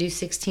had to go do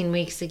 16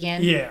 weeks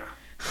again. Yeah.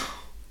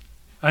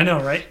 I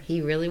know, right?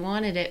 He really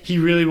wanted it. He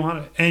really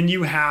wanted it. And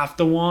you have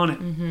to want it.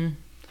 Mm-hmm.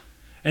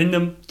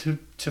 And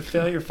to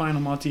fail your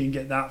final multi and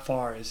get that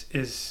far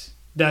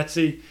that's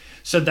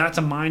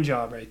a mind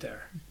job right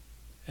there.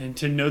 And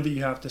to know that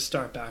you have to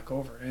start back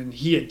over. And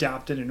he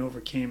adapted and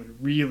overcame it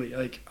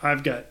really.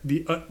 I've got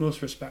the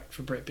utmost respect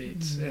for Brett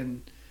Bates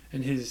and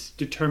his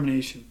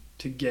determination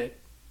to get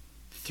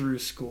through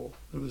school.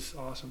 It was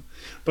awesome.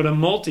 But a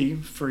multi,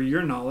 for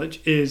your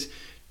knowledge, is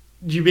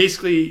you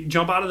basically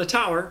jump out of the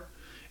tower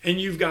and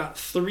you've got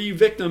 3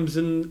 victims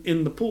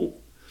in the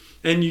pool.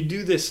 And you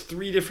do this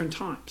 3 different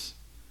times.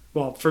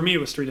 Well, for me, it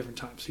was 3 different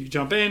times. So you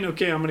jump in,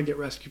 okay, I'm going to get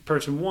rescue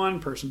person 1,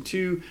 person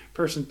 2,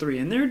 person 3.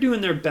 And they're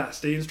doing their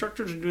best. The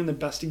instructors are doing their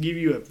best to give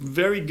you a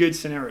very good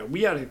scenario.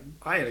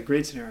 I had a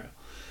great scenario.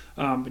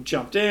 But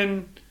jumped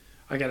in,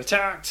 I got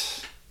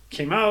attacked,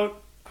 came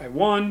out, I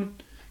won,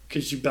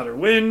 because you better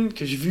win,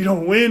 because if you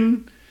don't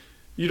win,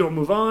 you don't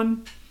move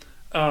on.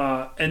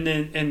 And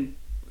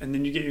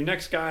then you get your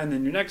next guy, and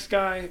then your next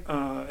guy.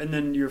 And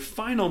then your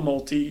final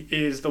multi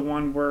is the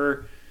one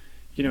where,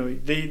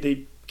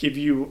 they give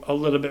you a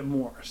little bit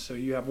more. So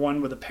you have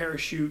one with a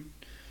parachute,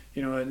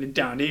 a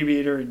downed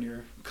aviator, and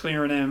you're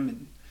clearing him.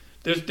 And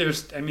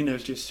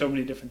there's just so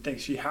many different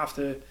things. You have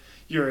to,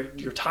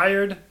 you're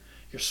tired,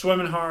 you're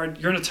swimming hard,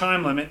 you're in a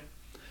time limit,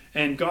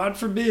 and God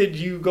forbid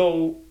you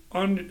go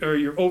or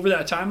you're over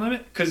that time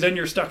limit, because then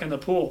you're stuck in the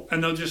pool,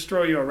 and they'll just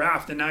throw you a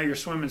raft, and now you're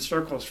swimming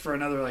circles for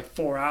another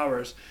 4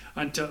 hours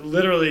until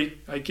literally,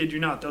 I kid you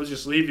not, they'll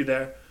just leave you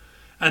there,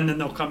 and then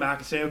they'll come back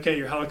and say, okay,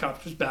 your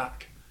helicopter's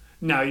back.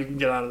 Now you can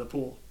get out of the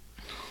pool.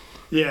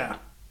 Yeah.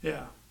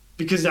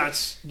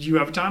 Because you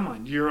have a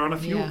timeline. You're on a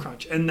fuel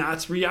crunch, and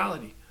that's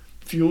reality.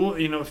 Fuel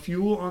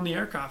on the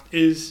aircraft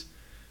it's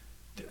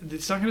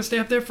not going to stay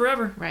up there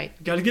forever. Right.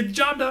 You got to get the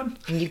job done.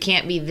 And you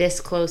can't be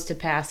this close to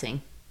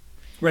passing.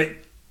 Right.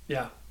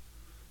 Yeah.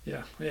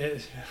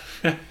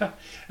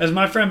 As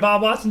my friend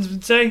Bob Watsons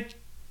would say,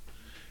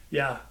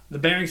 the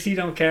Bering Sea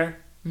don't care.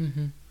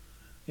 Mm-hmm.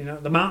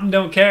 The mountain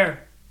don't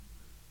care.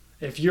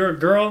 If you're a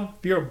girl,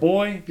 if you're a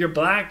boy, if you're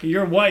black, if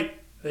you're white,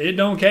 it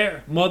don't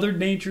care. Mother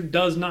Nature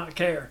does not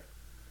care.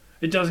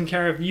 It doesn't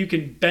care if you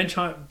can bench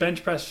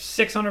press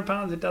 600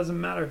 pounds. It doesn't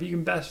matter if you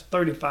can bench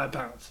 35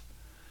 pounds.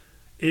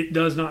 It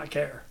does not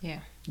care. Yeah.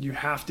 You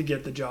have to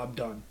get the job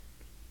done.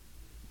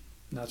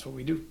 And that's what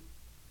we do.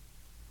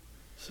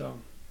 So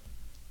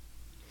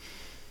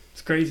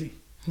it's crazy.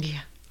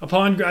 Yeah.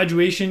 Upon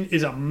graduation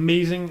is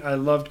amazing. I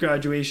loved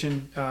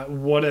graduation. I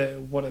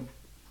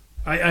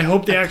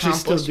hope they actually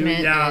still do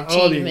it. Yeah.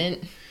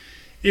 Achievement.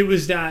 It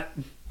was that.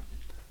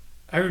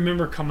 I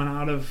remember coming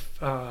out of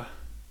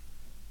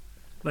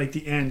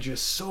the end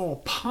just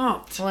so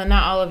pumped. Well,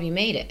 not all of you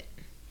made it.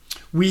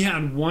 We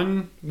had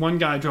one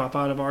guy drop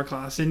out of our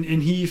class, and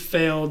he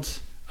failed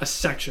a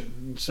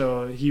section,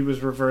 so he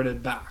was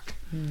reverted back.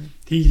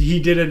 He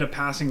did end up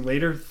passing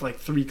later, like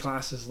 3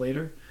 classes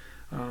later,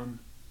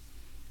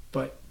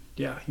 but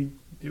yeah,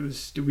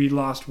 we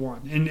lost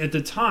one. And at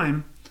the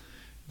time,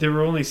 there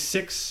were only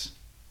 6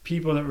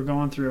 people that were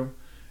going through.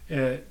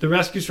 The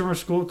Rescue Swimmer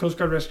School, Coast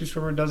Guard Rescue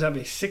Swimmer, does have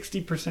a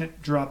 60%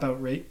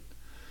 dropout rate.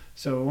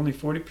 So only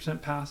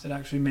 40% pass that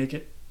actually make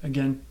it.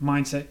 Again,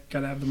 mindset. Got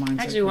to have the mindset.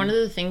 Actually, one of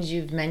the things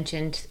you've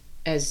mentioned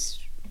as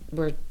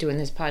we're doing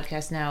this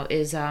podcast now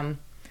is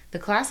the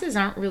classes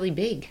aren't really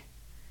big.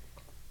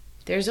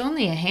 There's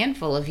only a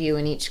handful of you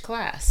in each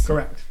class.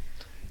 Correct.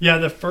 Yeah,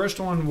 the first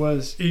one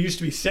it used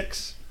to be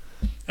 6.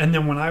 And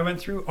then when I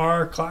went through,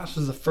 our class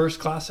was the first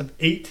class of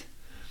 8.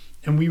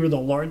 And we were the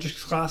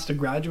largest class to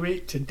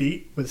graduate to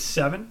date with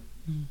 7.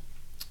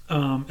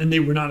 And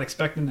they were not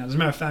expecting that. As a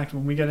matter of fact,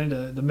 when we got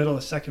into the middle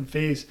of second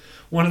phase,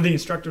 one of the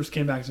instructors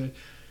came back and said,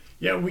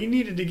 yeah, we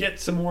needed to get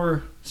some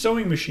more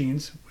sewing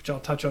machines, which I'll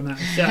touch on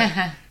that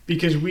instead,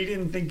 because we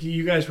didn't think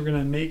you guys were going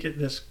to make it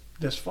this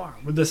far.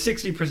 With the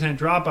 60%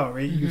 dropout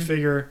rate, you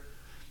figure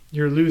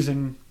you're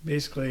losing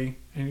basically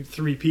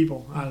 3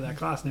 people out of that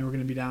class, and they were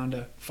going to be down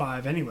to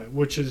 5 anyway,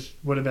 which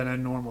would have been a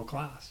normal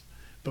class.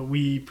 But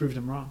we proved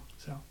them wrong.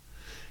 So,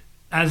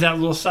 as that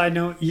little side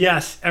note,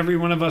 yes, every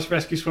one of us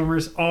rescue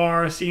swimmers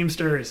are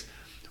seamsters.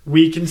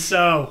 We can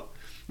sew.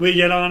 We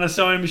get on a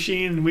sewing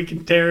machine and we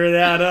can tear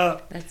that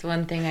up. That's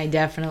one thing I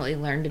definitely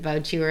learned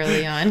about you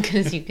early on,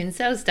 because you can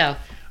sew stuff.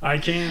 I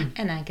can.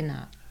 And I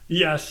cannot.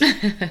 Yes.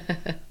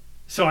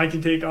 So I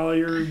can take all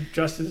your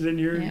dresses in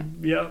your...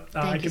 Yep.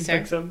 I can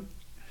fix them.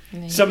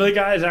 Some of the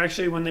guys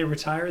actually, when they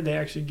retire, they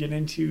actually get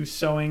into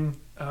sewing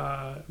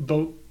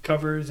boat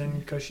covers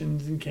and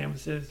cushions and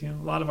canvases. A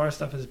lot of our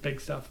stuff is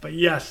big stuff. But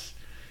yes,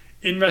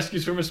 in Rescue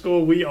Swimmer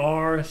School, we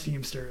are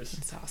seamsters.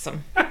 That's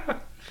awesome.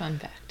 Fun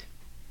fact.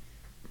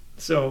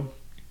 So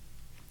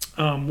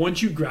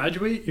once you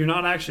graduate, you're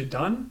not actually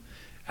done.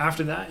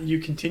 After that, you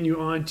continue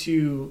on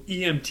to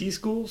EMT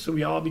school. So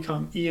we all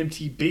become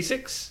EMT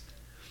basics.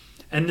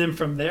 And then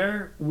from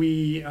there,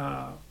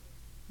 while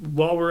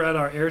we're at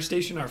our air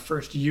station, our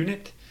first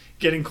unit,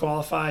 getting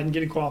qualified,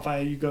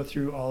 you go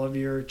through all of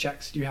your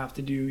checks. You have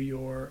to do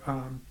your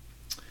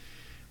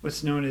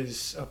what's known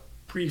as a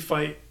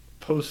pre-flight,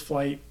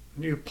 post-flight.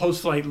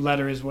 Post-flight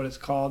letter is what it's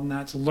called, and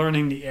that's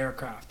learning the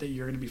aircraft that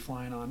you're going to be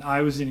flying on.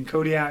 I was in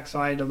Kodiak,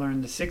 so I had to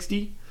learn the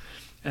 60,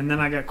 and then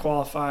I got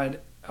qualified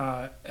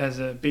as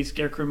a basic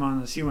aircrewman on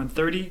the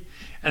C-130,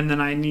 and then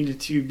I needed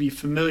to be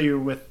familiar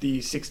with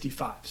the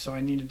 65. So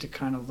I needed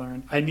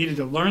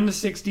to learn the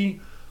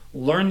 60,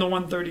 learn the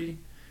 130,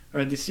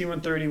 or the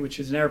C-130, which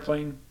is an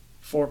airplane,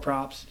 4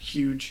 props,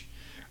 huge,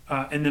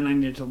 and then I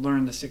needed to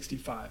learn the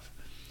 65.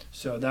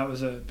 So that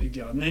was a big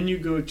deal. And then you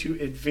go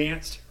to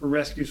Advanced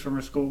Rescue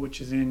Swimmer School, which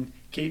is in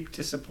Cape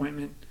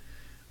Disappointment.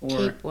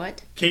 Cape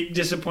what? Cape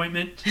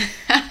Disappointment.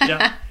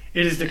 Yeah.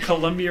 It is the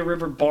Columbia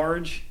River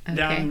Barge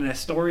down in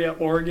Astoria,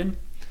 Oregon.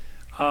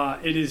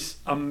 It is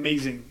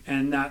amazing.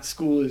 And that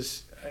school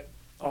is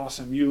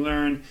awesome. You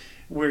learn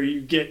where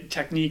you get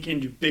technique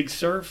into big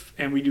surf,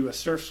 and we do a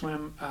surf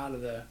swim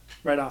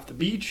right off the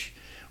beach.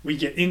 We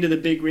get into the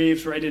big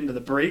waves, right into the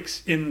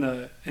breaks in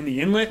the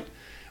inlet.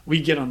 We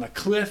get on the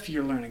cliff.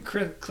 You're learning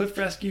cliff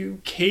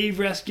rescue, cave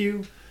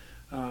rescue.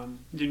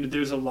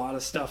 There's a lot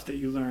of stuff that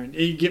you learn.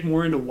 You get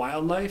more into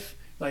wildlife,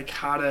 like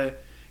how to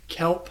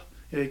kelp,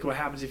 like what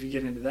happens if you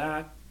get into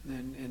that,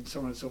 and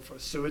so on and so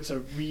forth. So it's a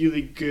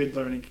really good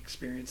learning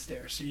experience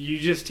there. So you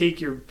just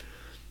take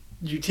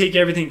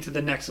everything to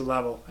the next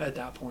level at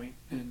that point,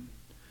 and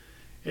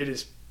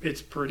it's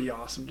pretty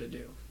awesome to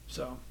do.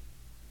 So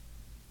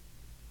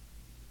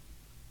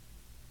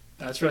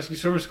that's Rescue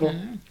Swimmer School.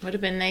 Would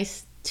have been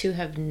nice to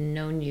have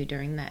known you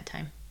during that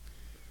time.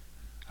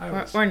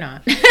 Or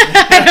not.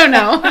 I don't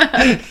know.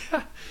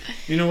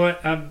 You know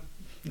what?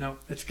 No,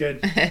 it's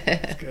good.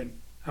 It's good.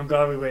 I'm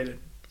glad we waited.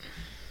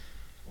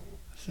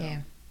 So.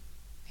 Yeah.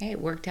 Hey, it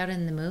worked out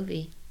in the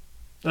movie.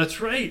 That's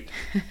right.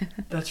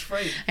 That's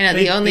right. I know,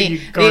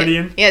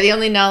 the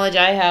only knowledge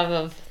I have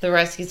of the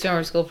Rescue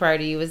Swimmer School prior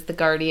to you was the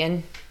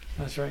Guardian.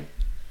 That's right.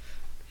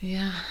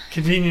 Yeah.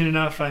 Convenient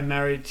enough, I'm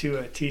married to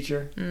a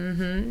teacher.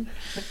 Mm-hmm.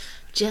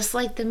 Just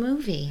like the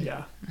movie.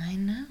 Yeah. I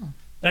know.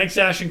 Thanks,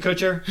 Ashton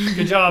Kutcher.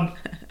 Good job.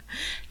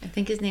 I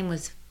think his name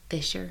was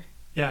Fisher.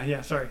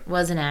 Yeah, sorry.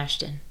 Wasn't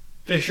Ashton.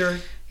 Fisher.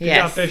 Good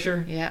job,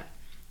 Fisher. Yeah.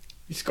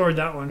 You scored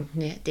that one.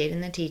 Yeah, dating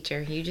the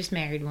teacher. You just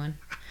married one.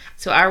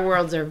 So our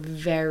worlds are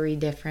very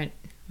different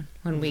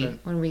when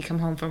we come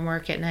home from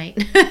work at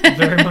night.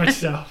 Very much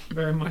so.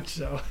 Very much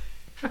so.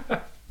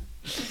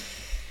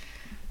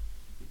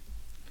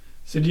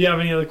 So do you have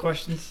any other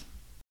questions?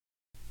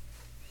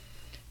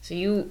 So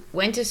you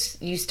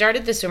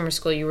started the swimmer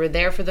school. You were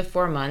there for the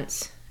 4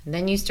 months. And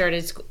then you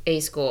started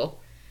A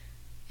school.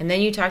 And then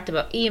you talked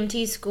about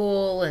EMT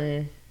school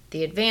and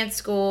the advanced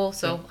school.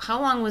 So how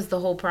long was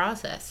the whole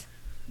process?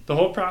 The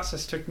whole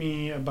process took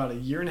me about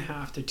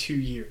 1.5 to 2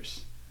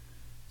 years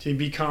to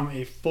become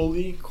a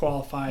fully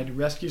qualified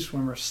rescue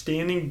swimmer,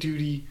 standing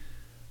duty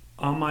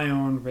on my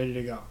own, ready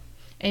to go.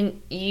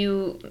 And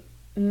you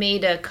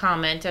made a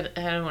comment, I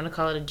don't want to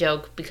call it a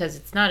joke because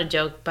it's not a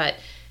joke, but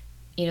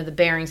the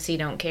Bering Sea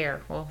don't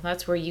care. Well,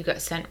 that's where you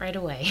got sent right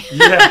away.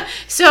 Yeah.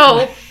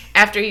 So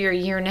after your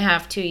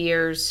 1.5, 2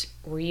 years,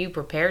 were you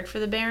prepared for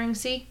the Bering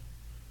Sea?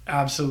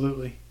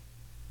 Absolutely.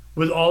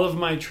 With all of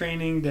my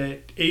training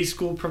that A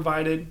School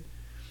provided,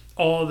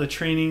 all the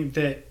training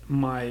that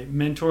my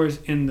mentors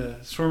in the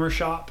swimmer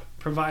shop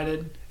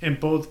provided in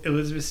both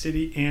Elizabeth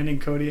City and in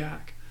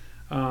Kodiak,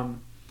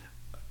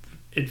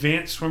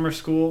 advanced swimmer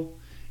school,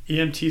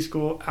 EMT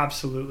school,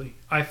 absolutely.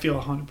 I feel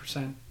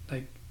 100%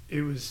 like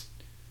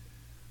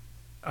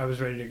I was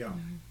ready to go.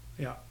 Mm-hmm.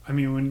 Yeah. I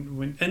mean,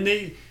 when and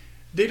they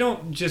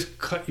don't just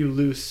cut you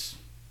loose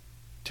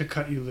to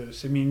cut you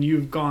loose. I mean,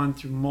 you've gone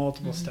through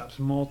multiple steps,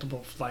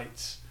 multiple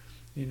flights.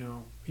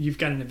 You've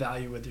got an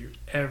evaluator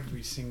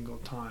every single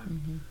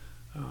time.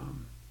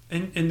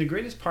 And the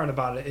greatest part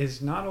about it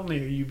is not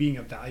only are you being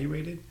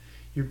evaluated,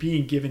 you're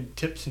being given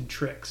tips and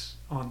tricks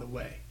on the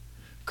way.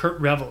 Kurt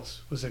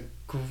Revels was a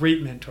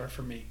great mentor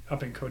for me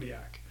up in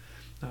Kodiak.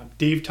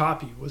 Dave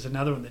Toppy was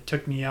another one that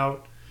took me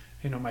out,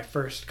 my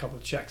first couple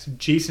of checks.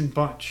 Jason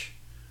Bunch,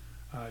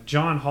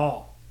 John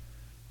Hall,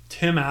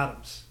 Tim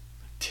Adams,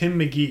 Tim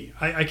McGee.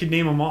 I could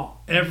name them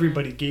all.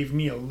 Everybody gave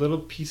me a little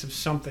piece of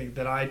something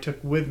that I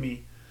took with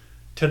me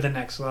to the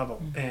next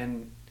level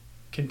and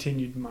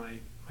continued my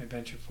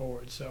venture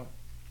forward. So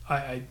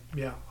I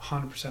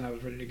 100% I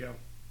was ready to go.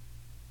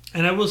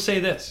 And I will say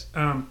this,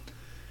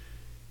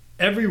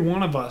 every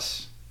one of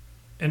us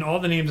and all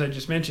the names I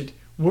just mentioned,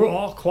 we're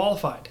all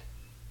qualified.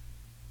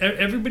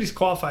 Everybody's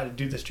qualified to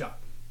do this job.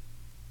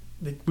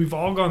 We've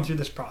all gone through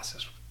this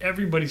process.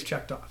 Everybody's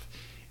checked off.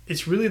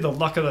 It's really the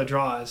luck of the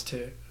draw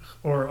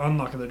or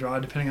unluck of the draw,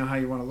 depending on how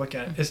you want to look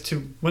at it, as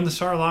to when the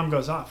SAR alarm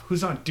goes off,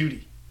 who's on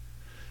duty.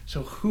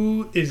 So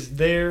who is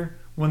there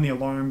when the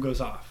alarm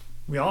goes off?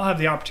 We all have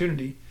the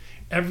opportunity.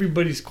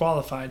 Everybody's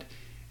qualified.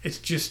 It's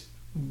just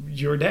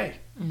your day.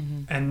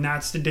 And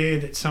that's the day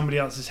that somebody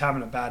else is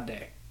having a bad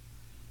day.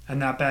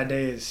 And that bad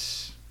day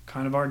is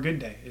kind of our good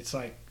day. It's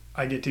like,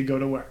 I get to go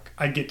to work.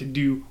 I get to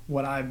do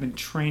what I've been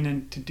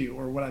training to do,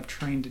 or what I've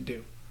trained to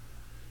do.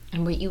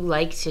 And what you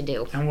like to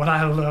do. And what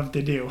I love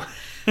to do.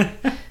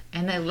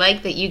 And I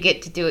like that you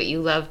get to do what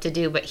you love to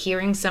do. But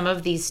hearing some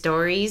of these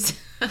stories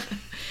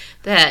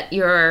that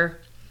your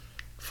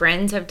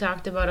friends have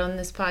talked about on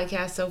this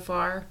podcast so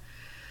far,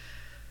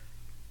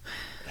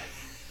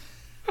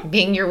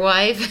 being your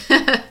wife,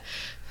 I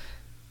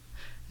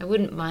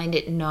wouldn't mind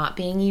it not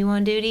being you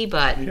on duty,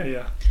 but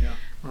yeah.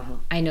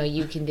 I know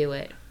you can do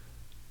it.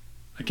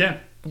 I can.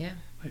 Yeah.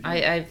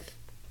 I've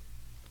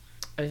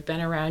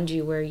been around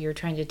you where you're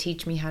trying to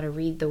teach me how to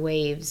read the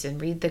waves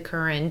and read the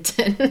current.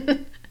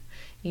 And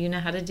you know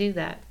how to do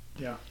that.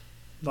 Yeah.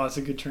 Lots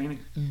of good training.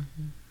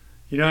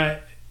 You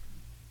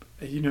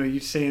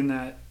saying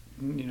that,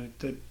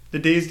 the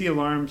days the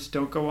alarms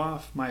don't go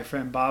off, my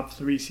friend Bob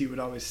Florisi would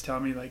always tell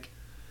me, like,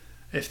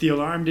 if the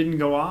alarm didn't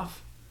go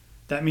off,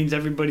 that means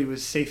everybody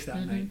was safe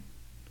that night.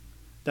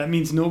 That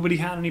means nobody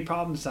had any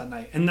problems that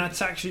night. And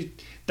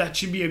that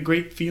should be a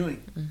great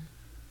feeling.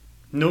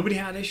 Nobody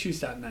had issues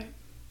that night.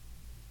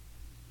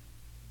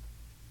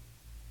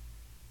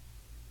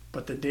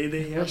 But the day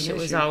they have an issue, it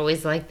was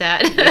always like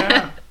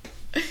that.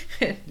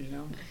 Yeah.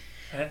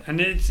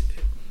 And it's...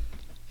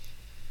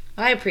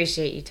 I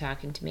appreciate you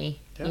talking to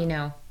me.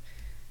 Yeah.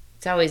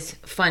 It's always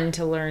fun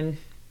to learn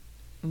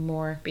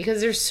more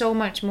because there's so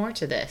much more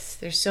to this.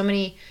 There's so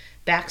many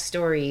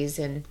backstories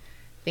and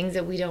things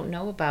that we don't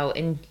know about.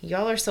 And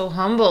y'all are so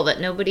humble that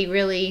nobody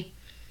really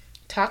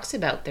talks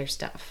about their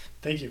stuff.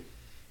 Thank you.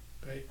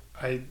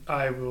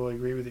 I will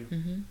agree with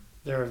you.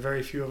 There are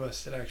very few of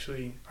us that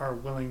actually are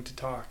willing to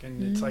talk.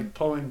 And it's like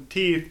pulling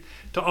teeth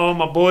to all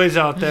my boys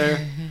out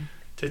there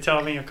to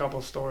tell me a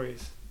couple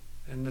stories.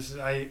 And this is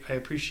I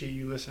appreciate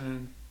you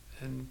listening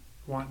and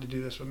wanting to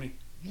do this with me.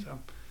 Yeah. So,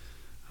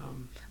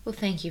 well,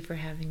 thank you for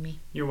having me.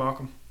 You're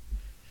welcome.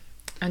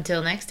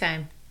 Until next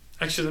time.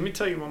 Actually, let me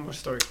tell you one more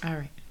story. All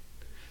right.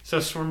 So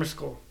swimmer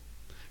school.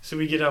 So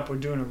we get up, we're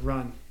doing a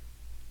run.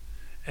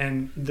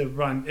 And the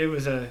run, it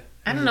was a...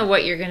 I don't know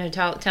what you're going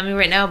to tell me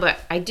right now, but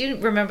I do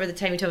remember the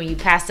time you told me you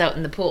passed out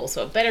in the pool,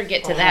 so I better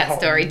get to that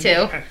story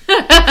too.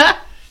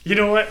 You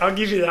know what? I'll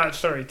give you that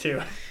story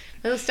too.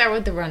 Let's start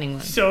with the running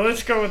one. So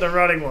let's go with the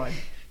running one.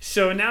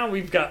 So now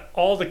we've got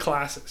all the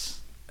classes.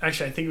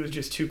 Actually, I think it was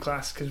just 2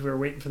 classes because we were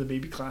waiting for the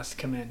baby class to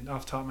come in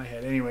off the top of my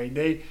head. Anyway,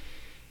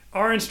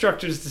 our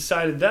instructors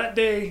decided that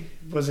day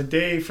was a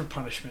day for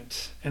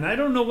punishment. And I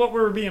don't know what we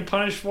were being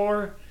punished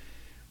for,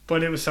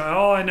 but it was,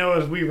 all I know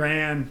is we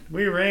ran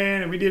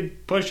and we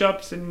did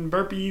push-ups and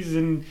burpees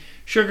and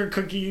sugar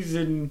cookies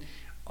and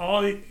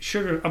all the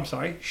sugar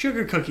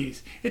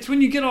cookies. It's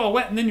when you get all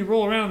wet and then you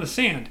roll around in the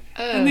sand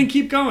and then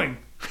keep going.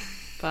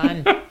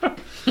 Fun.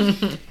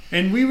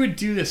 And we would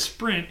do the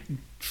sprint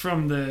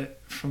from the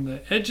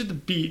edge of the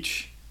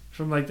beach,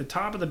 from like the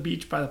top of the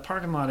beach by the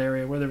parking lot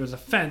area where there was a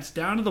fence,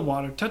 down to the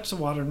water, touch the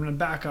water, and run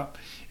back up.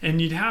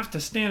 And you'd have to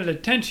stand at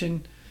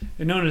attention,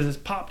 known as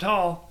pop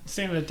tall,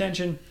 stand at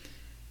attention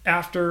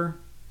after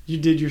you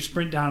did your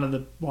sprint down to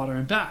the water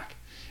and back.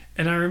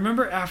 And I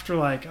remember after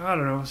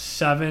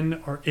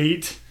 7 or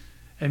 8,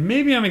 and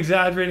maybe I'm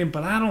exaggerating,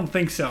 but I don't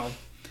think so.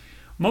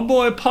 My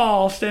boy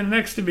Paul standing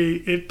next to me,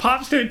 it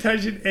pops to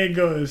attention and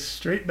goes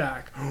straight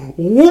back.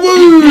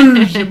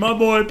 Whoosh! And my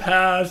boy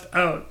passed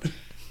out.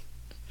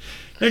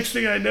 Next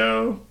thing I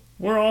know,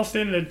 we're all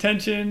standing at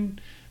attention.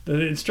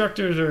 The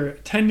instructors are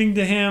attending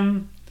to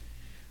him.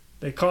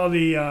 They call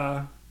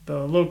the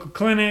local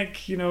clinic,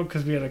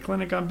 because we had a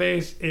clinic on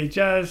base,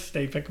 HS.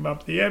 They pick him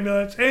up the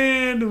ambulance,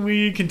 and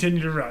we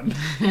continue to run.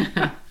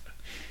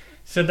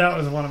 So that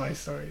was one of my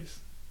stories.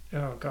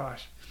 Oh,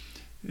 gosh.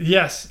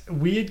 Yes,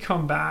 we had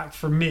come back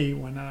for me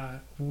when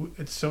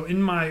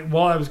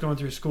while I was going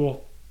through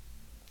school,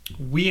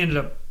 we ended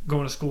up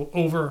going to school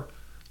over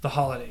the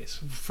holidays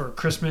for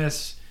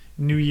Christmas,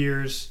 New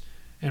Year's,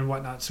 and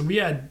whatnot. So we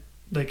had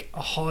like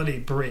a holiday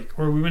break,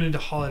 or we went into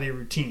holiday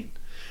routine.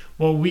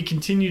 Well, we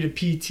continue to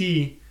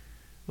PT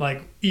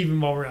like even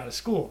while we're out of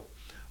school.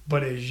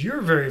 But as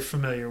you're very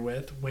familiar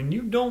with, when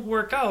you don't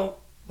work out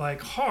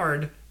like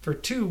hard for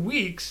 2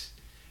 weeks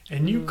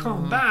and you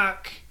come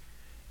back,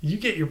 you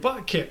get your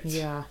butt kicked.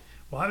 Yeah.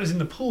 Well, I was in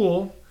the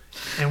pool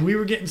and we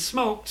were getting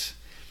smoked,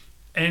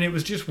 and it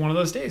was just one of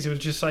those days. It was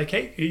just like,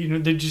 hey,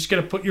 they're just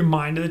going to put your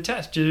mind to the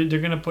test. They're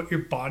going to put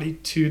your body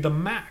to the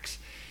max.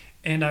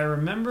 And I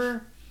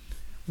remember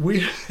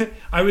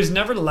I was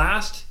never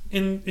last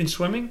in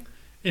swimming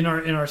in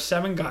our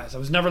 7 guys. I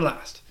was never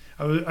last.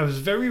 I was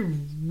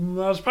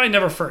probably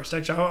never first.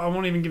 Actually, I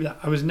won't even give you that.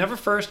 I was never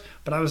first,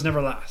 but I was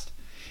never last.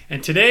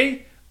 And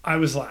today I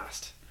was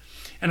last.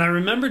 And I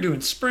remember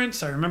doing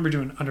sprints. I remember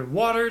doing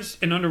underwaters.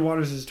 And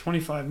underwaters is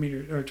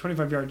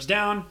 25 yards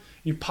down.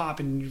 You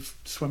pop and you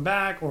swim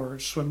back or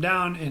swim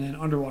down and then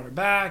underwater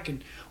back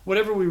and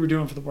whatever we were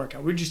doing for the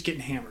workout. We were just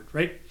getting hammered,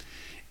 right?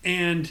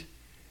 And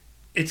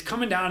it's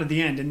coming down at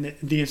the end, and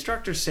the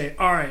instructors say,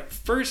 all right,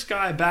 first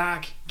guy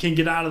back can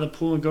get out of the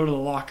pool and go to the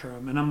locker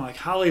room. And I'm like,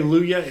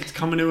 hallelujah, it's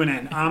coming to an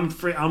end. I'm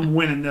free. I'm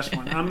winning this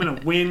one. I'm going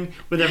to win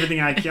with everything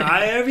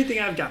everything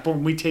I've got.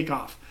 Boom, we take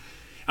off.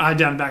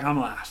 Down back, I'm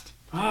last.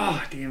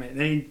 Oh, damn it.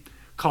 They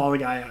call the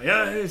guy out.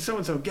 Yeah,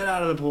 so-and-so, get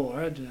out of the pool.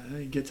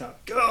 He gets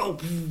out. Go.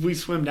 We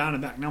swim down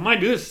and back. Now,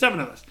 mind you, there's 7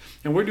 of us,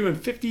 and we're doing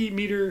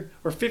 50-meter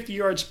or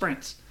 50-yard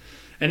sprints.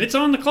 And it's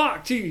on the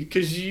clock, too,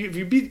 because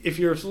if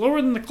you're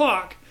slower than the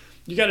clock,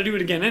 you got to do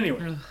it again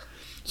anyway.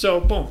 So,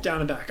 boom, down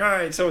and back. All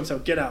right, so-and-so,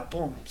 get out.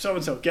 Boom,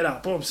 so-and-so, get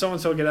out. Boom,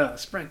 so-and-so, get out.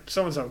 Sprint,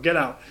 so-and-so, get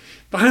out.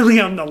 Finally,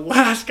 I'm the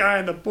last guy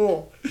in the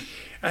pool.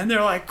 And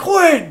they're like,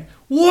 Quinn,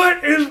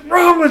 what is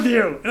wrong with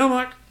you? And I'm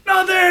like,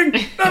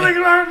 nothing's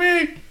wrong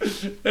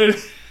with me.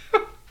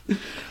 And,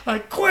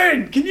 like,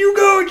 Quinn, can you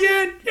go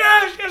again?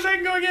 Yes, I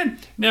can go again.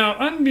 Now,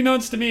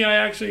 unbeknownst to me,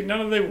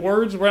 none of the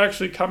words were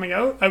actually coming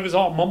out. I was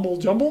all mumble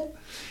jumble.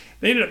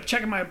 They ended up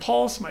checking my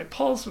pulse. My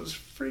pulse was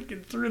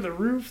freaking through the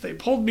roof. They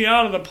pulled me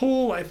out of the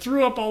pool. I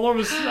threw up all over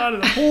the side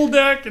of the pool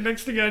deck. And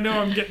next thing I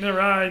know, I'm getting a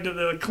ride to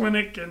the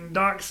clinic, and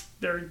docs,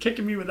 they're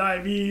kicking me with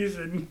IVs.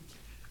 And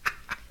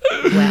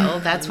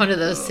well, that's one of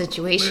those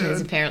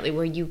situations, apparently,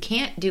 where you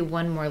can't do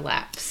one more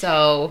lap.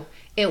 So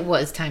it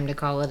was time to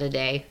call it a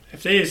day.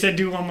 If they had said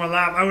do one more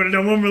lap, I would have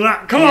done one more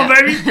lap. Come on,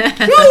 baby.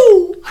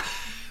 Woo!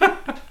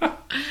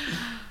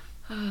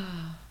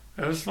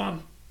 That was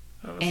fun.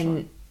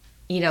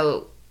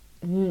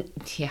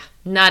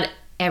 Not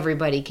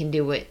everybody can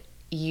do what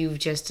you've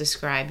just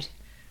described.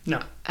 No.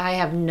 I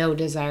have no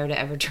desire to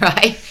ever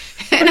try.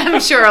 And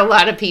I'm sure a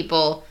lot of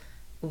people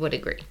would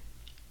agree.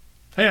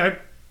 Hey, I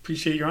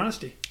appreciate your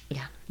honesty.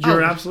 Yeah.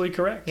 You're absolutely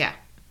correct. Yeah.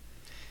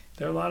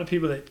 There are a lot of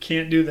people that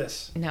can't do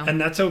this. No. And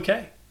that's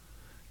okay.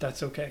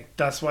 That's okay.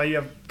 That's why you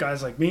have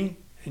guys like me.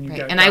 And you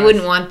got I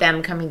wouldn't want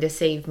them coming to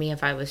save me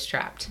if I was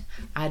trapped.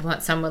 I'd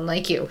want someone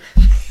like you.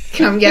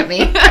 Come get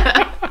me.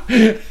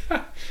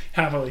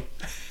 Happily.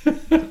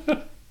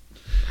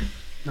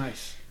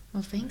 Nice.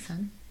 Well, thanks,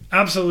 hon.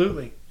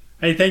 Absolutely.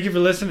 Hey, thank you for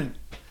listening.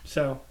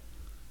 So,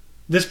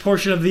 this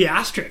portion of the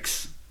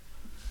ASTerisk,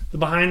 the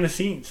behind the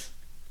scenes,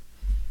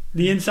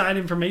 the inside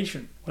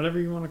information, whatever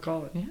you want to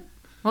call it. Yeah.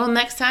 Well,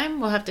 next time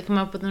we'll have to come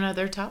up with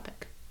another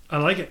topic. I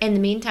like it. In the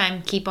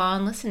meantime, keep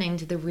on listening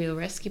to the Real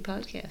Rescue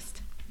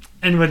Podcast.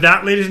 And with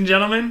that, ladies and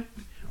gentlemen,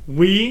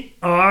 we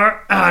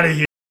are out of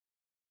here.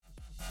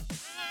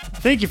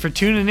 Thank you for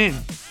tuning in.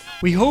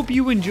 We hope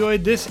you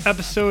enjoyed this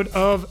episode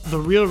of the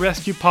Real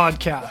Rescue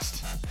Podcast.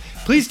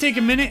 Please take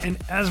a minute and,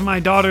 as my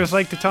daughters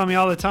like to tell me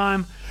all the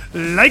time,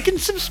 like and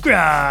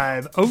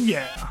subscribe. Oh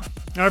yeah,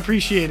 I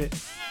appreciate it.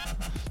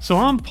 So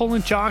I'm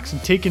pulling chocks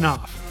and taking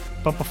off.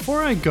 But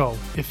before I go,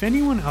 if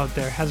anyone out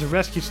there has a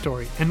rescue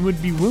story and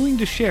would be willing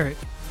to share it,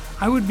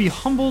 I would be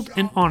humbled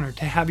and honored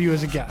to have you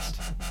as a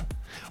guest.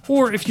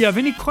 Or if you have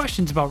any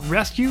questions about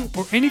rescue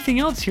or anything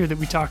else here that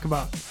we talk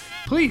about,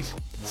 please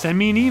send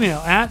me an email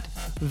at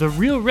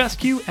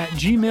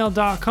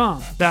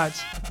therealresq@gmail.com.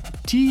 That's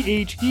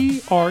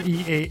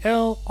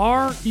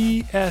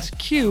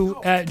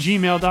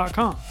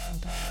TheRealresq@gmail.com.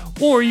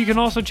 Or you can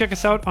also check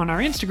us out on our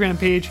Instagram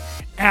page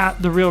at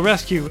The Real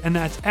Rescue, and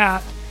that's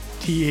at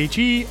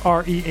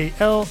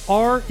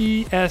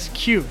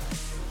TheRealresq.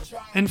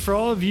 And for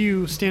all of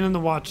you standing the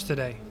watch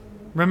today,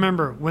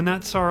 remember, when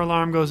that SAR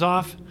alarm goes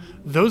off,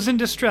 those in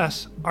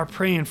distress are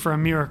praying for a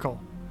miracle.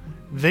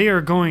 They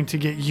are going to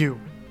get you.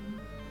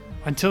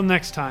 Until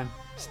next time,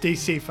 stay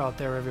safe out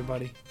there,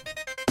 everybody.